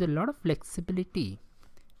is a lot of flexibility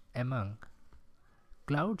among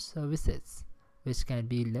cloud services which can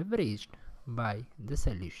be leveraged by the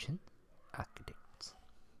solution architects.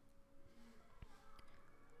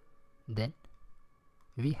 Then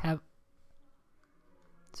we have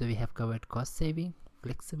covered cost saving,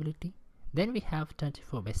 flexibility. Then we have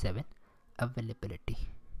 24/7 availability.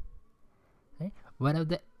 Right?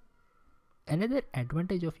 Another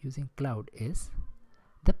advantage of using cloud is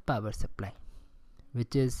the power supply,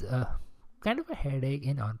 which is kind of a headache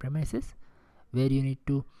in on-premises, where you need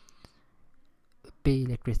to pay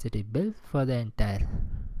electricity bill for the entire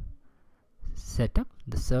setup,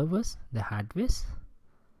 the servers, the hardwares,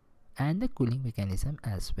 and the cooling mechanism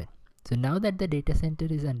as well. So now that the data center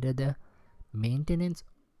is under the maintenance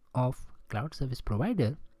of cloud service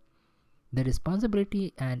provider, the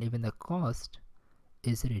responsibility and even the cost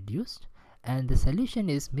is reduced, and the solution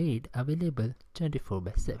is made available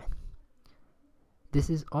 24/7. This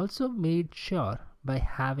is also made sure by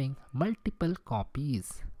having multiple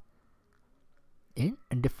copies in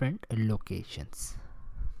different locations.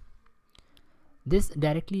 This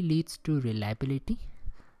directly leads to reliability.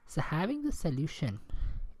 So having the solution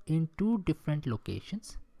in two different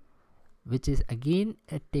locations, which is again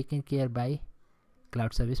taken care by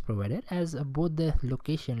cloud service provider, as both the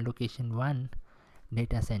location 1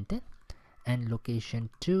 data center and location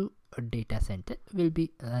 2 data center will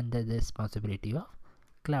be under the responsibility of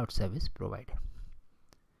cloud service provider.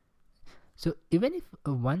 So even if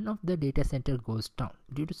one of the data center goes down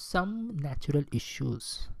due to some natural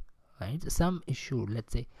issues, right, some issue,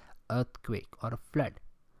 let's say earthquake or a flood,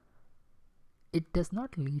 it does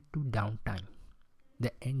not lead to downtime.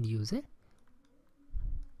 The end user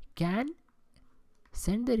can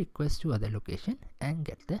send the request to other location and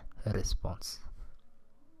get the response.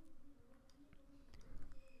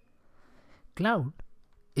 Cloud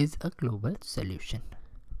is a global solution.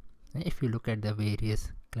 If you look at the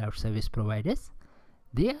various cloud service providers,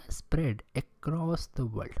 they are spread across the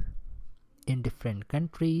world in different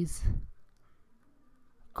countries,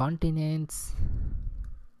 continents,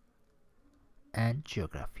 and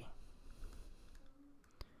geography.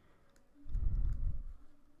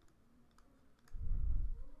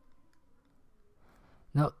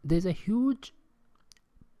 Now there's a huge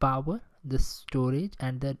power, the storage,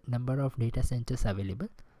 and the number of data centers available,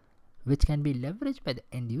 which can be leveraged by the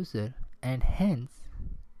end user and hence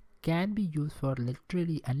can be used for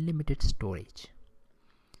literally unlimited storage.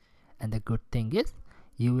 And the good thing is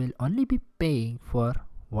you will only be paying for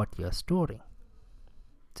what you're storing.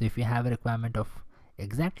 So if you have a requirement of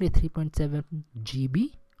exactly 3.7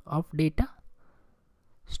 GB of data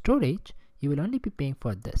storage, you will only be paying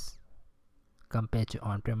for this, compared to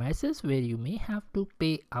on-premises where you may have to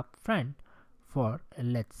pay upfront for,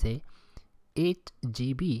 let's say, 8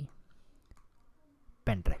 GB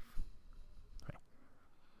pen drive. Right.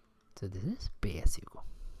 So this is pay as you go.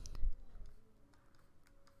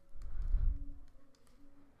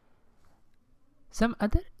 Some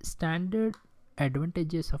other standard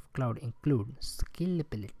advantages of cloud include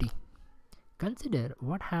scalability. Consider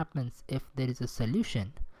what happens if there is a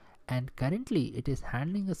solution and currently it is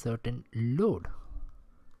handling a certain load.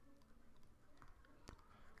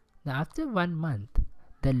 Now after 1 month,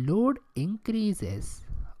 the load increases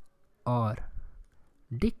or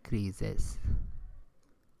decreases.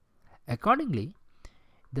 Accordingly,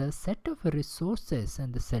 the set of resources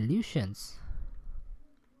and the solutions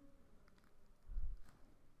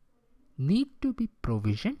need to be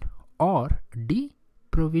provisioned or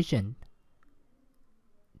de-provisioned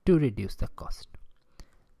to reduce the cost.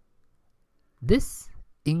 This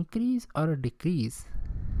increase or decrease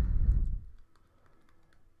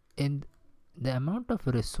in the amount of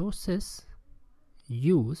resources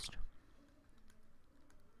used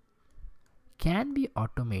can be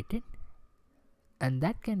automated, and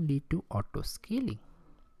that can lead to auto scaling.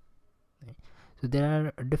 Right. So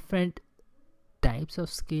there are different types of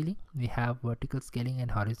scaling. We have vertical scaling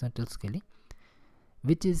and horizontal scaling,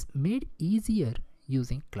 which is made easier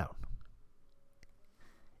using cloud.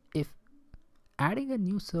 If adding a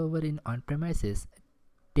new server in on-premises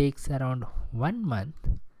takes around 1 month,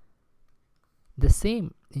 the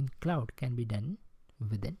same in cloud can be done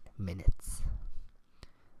within minutes.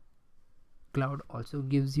 Cloud also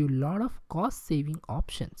gives you a lot of cost saving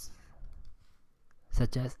options,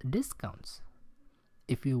 such as discounts.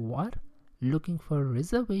 If you are looking for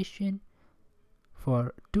reservation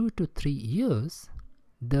for 2 to 3 years,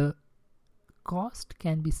 the cost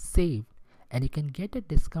can be saved and you can get a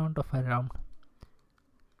discount of around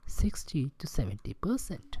 60 to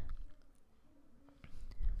 70%.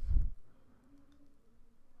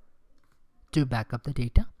 To back up the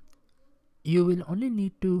data, you will only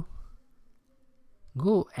need to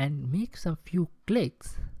go and make some few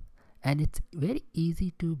clicks, and it's very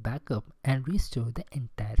easy to back up and restore the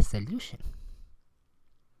entire solution.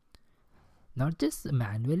 Not just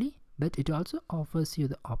manually, but it also offers you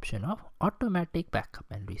the option of automatic backup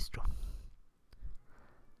and restore.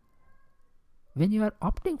 When you are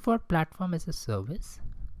opting for platform as a service,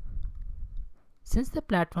 since the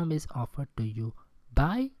platform is offered to you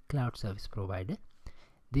by cloud service provider,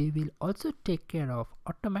 they will also take care of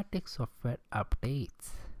automatic software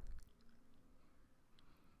updates,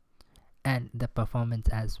 and the performance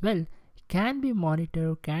as well can be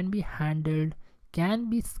monitored, can be handled, can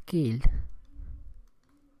be scaled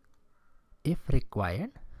if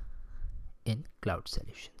required in cloud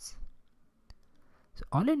solutions. So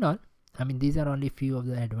all in all, I mean, these are only few of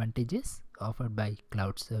the advantages offered by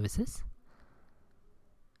cloud services.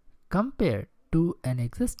 Compared to an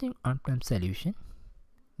existing on-prem solution,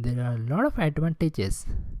 there are a lot of advantages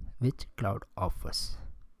which cloud offers.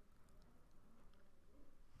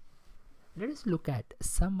 Let us look at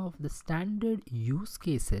some of the standard use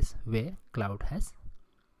cases where cloud has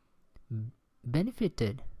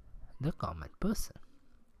benefited the common person.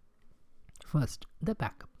 First, the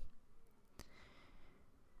backup.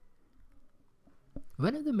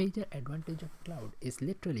 One of the major advantages of cloud is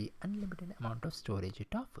literally unlimited amount of storage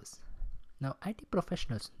it offers. Now, IT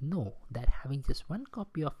professionals know that having just one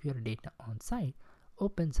copy of your data on site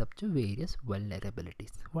opens up to various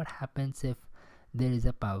vulnerabilities. What happens if there is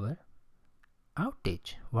a power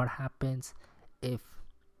outage? What happens if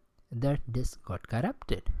that disk got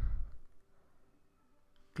corrupted?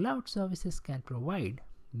 Cloud services can provide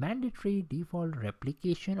mandatory default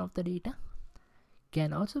replication of the data,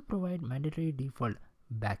 can also provide mandatory default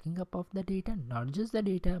backing up of the data, not just the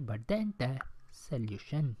data but the entire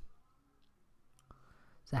solution.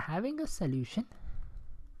 So having a solution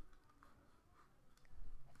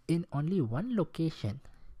in only one location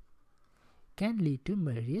can lead to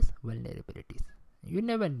various vulnerabilities. You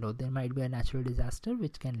never know, there might be a natural disaster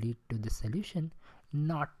which can lead to the solution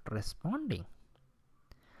not responding.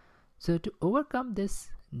 So to overcome this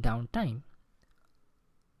downtime,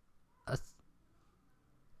 a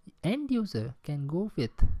end user can go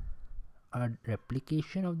with a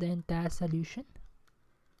replication of the entire solution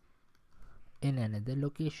in another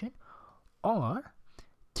location, or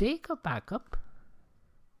take a backup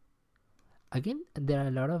Again, there are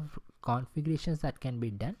a lot of configurations that can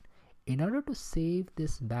be done in order to save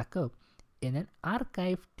this backup in an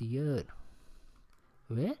archive tier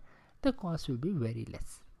where the cost will be very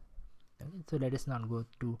less. Okay, so let us not go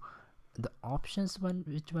to the options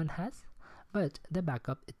which one has, but the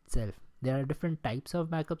backup itself. There are different types of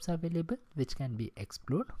backups available which can be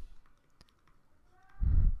explored.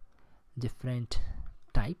 Different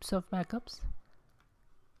types of backups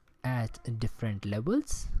at different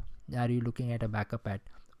levels. Are you looking at a backup at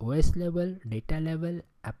OS level, data level,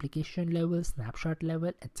 application level, snapshot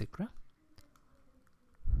level, etc.?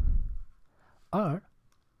 Or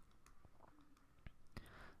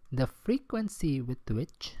the frequency with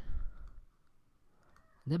which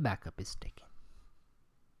the backup is taken.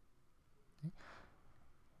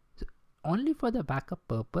 So only for the backup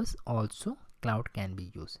purpose also cloud can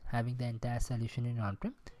be used. Having the entire solution in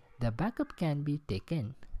on-prem, the backup can be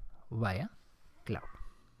taken via cloud.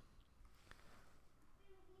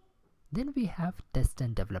 Then we have test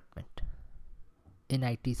and development. In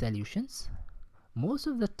IT solutions, most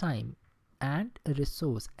of the time and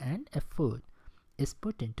resource and effort is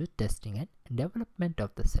put into testing and development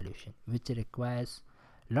of the solution, which requires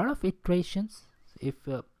a lot of iterations. If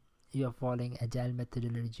you are following agile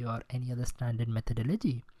methodology or any other standard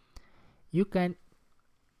methodology, you can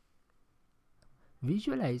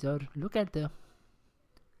visualize or look at the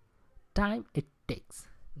time it takes.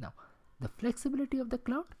 Now, the flexibility of the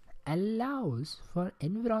cloud allows for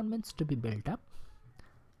environments to be built up,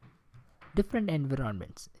 different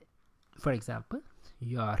environments. For example,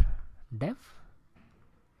 your dev,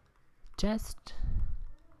 test,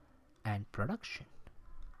 and production.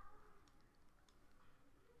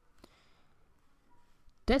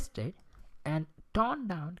 Tested and torn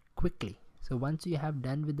down quickly. So once you have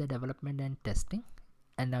done with the development and testing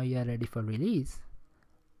and now you are ready for release,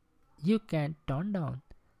 you can turn down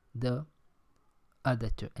the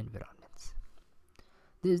other two environments.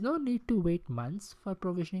 There is no need to wait months for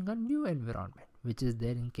provisioning a new environment, which is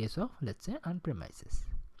there in case of, let's say, on-premises.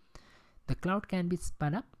 The cloud can be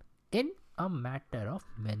spun up in a matter of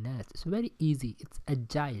minutes. It's very easy. It's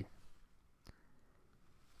agile.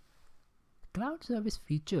 Cloud service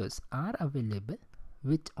features are available,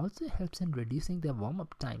 which also helps in reducing the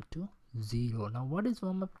warm-up time to 0. Now, what is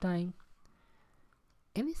warm-up time?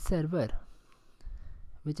 Any server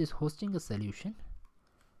which is hosting a solution,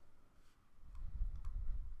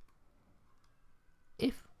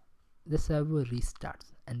 if the server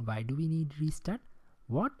restarts, and why do we need restart?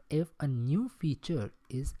 What if a new feature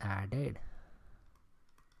is added?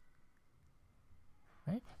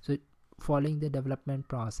 Right? So following the development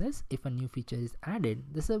process, if a new feature is added,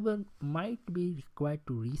 the server might be required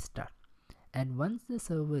to restart. And once the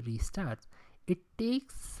server restarts, it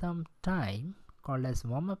takes some time called as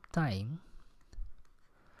warm-up time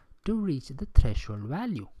to reach the threshold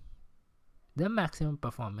value, the maximum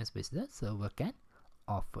performance which the server can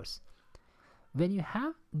offers. When you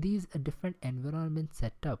have these different environments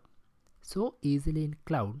set up so easily in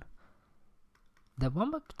cloud, the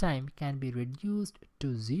warm-up time can be reduced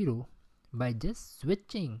to 0 by just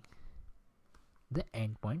switching the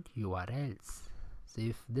endpoint URLs. So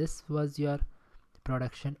if this was your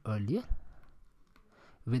production earlier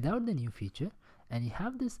without the new feature and you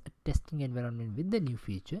have this testing environment with the new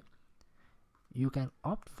feature, you can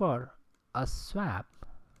opt for a swap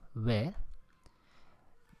where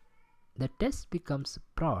the test becomes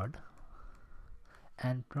prod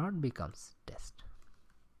and prod becomes test.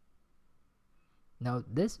 Now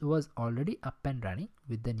this was already up and running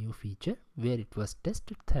with the new feature where it was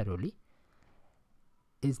tested thoroughly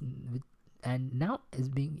and now is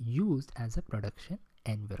being used as a production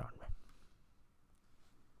environment.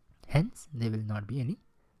 Hence there will not be any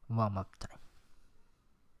warm-up time.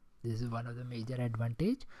 This is one of the major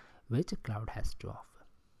advantage which a cloud has to offer.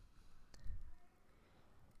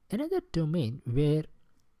 Another domain where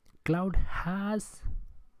cloud has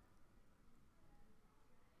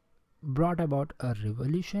brought about a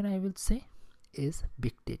revolution, I will say, is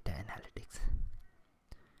big data analytics.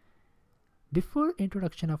 Before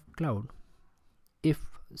introduction of cloud, if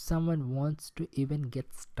someone wants to even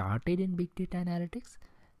get started in big data analytics,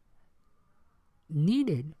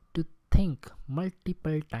 needed to think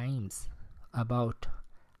multiple times about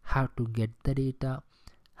how to get the data,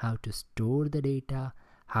 how to store the data,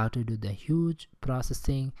 how to do the huge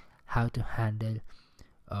processing, how to handle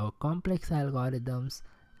complex algorithms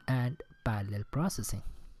and parallel processing.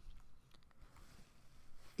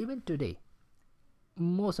 Even today,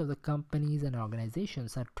 most of the companies and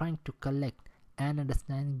organizations are trying to collect and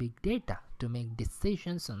understand big data to make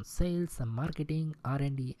decisions on sales and marketing,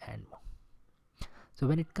 R&D and more. So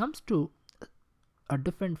when it comes to or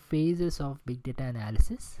different phases of big data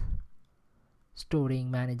analysis, storing,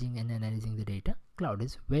 managing and analyzing the data, cloud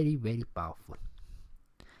is very, very powerful,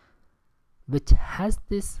 which has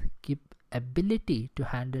this ability to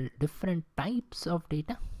handle different types of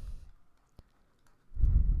data,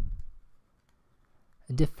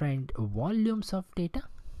 different volumes of data,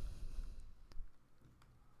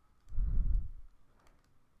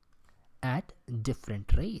 at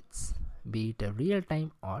different rates, be it a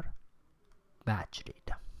real-time or batch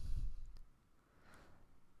data.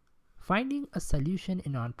 Finding a solution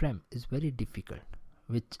in on-prem is very difficult,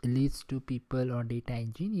 which leads to people or data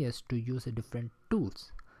engineers to use different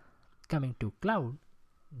tools. Coming to cloud,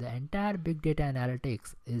 the entire big data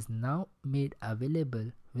analytics is now made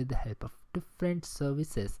available with the help of different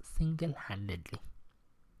services single-handedly.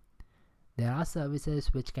 There are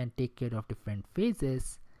services which can take care of different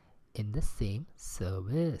phases in the same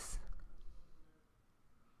service,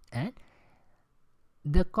 and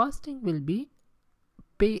the costing will be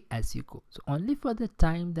pay as you go. So only for the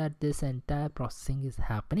time that this entire processing is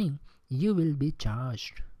happening, you will be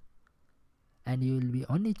charged, and you will be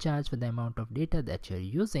only charged for the amount of data that you're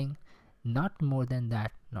using, not more than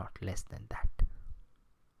that, not less than that.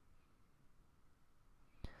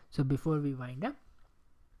 So before we wind up,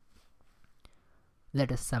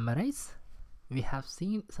 let us summarize. We have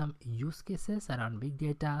seen some use cases around big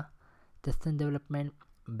data, test and development,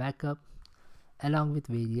 backup, along with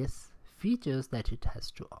various features that it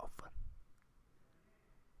has to offer.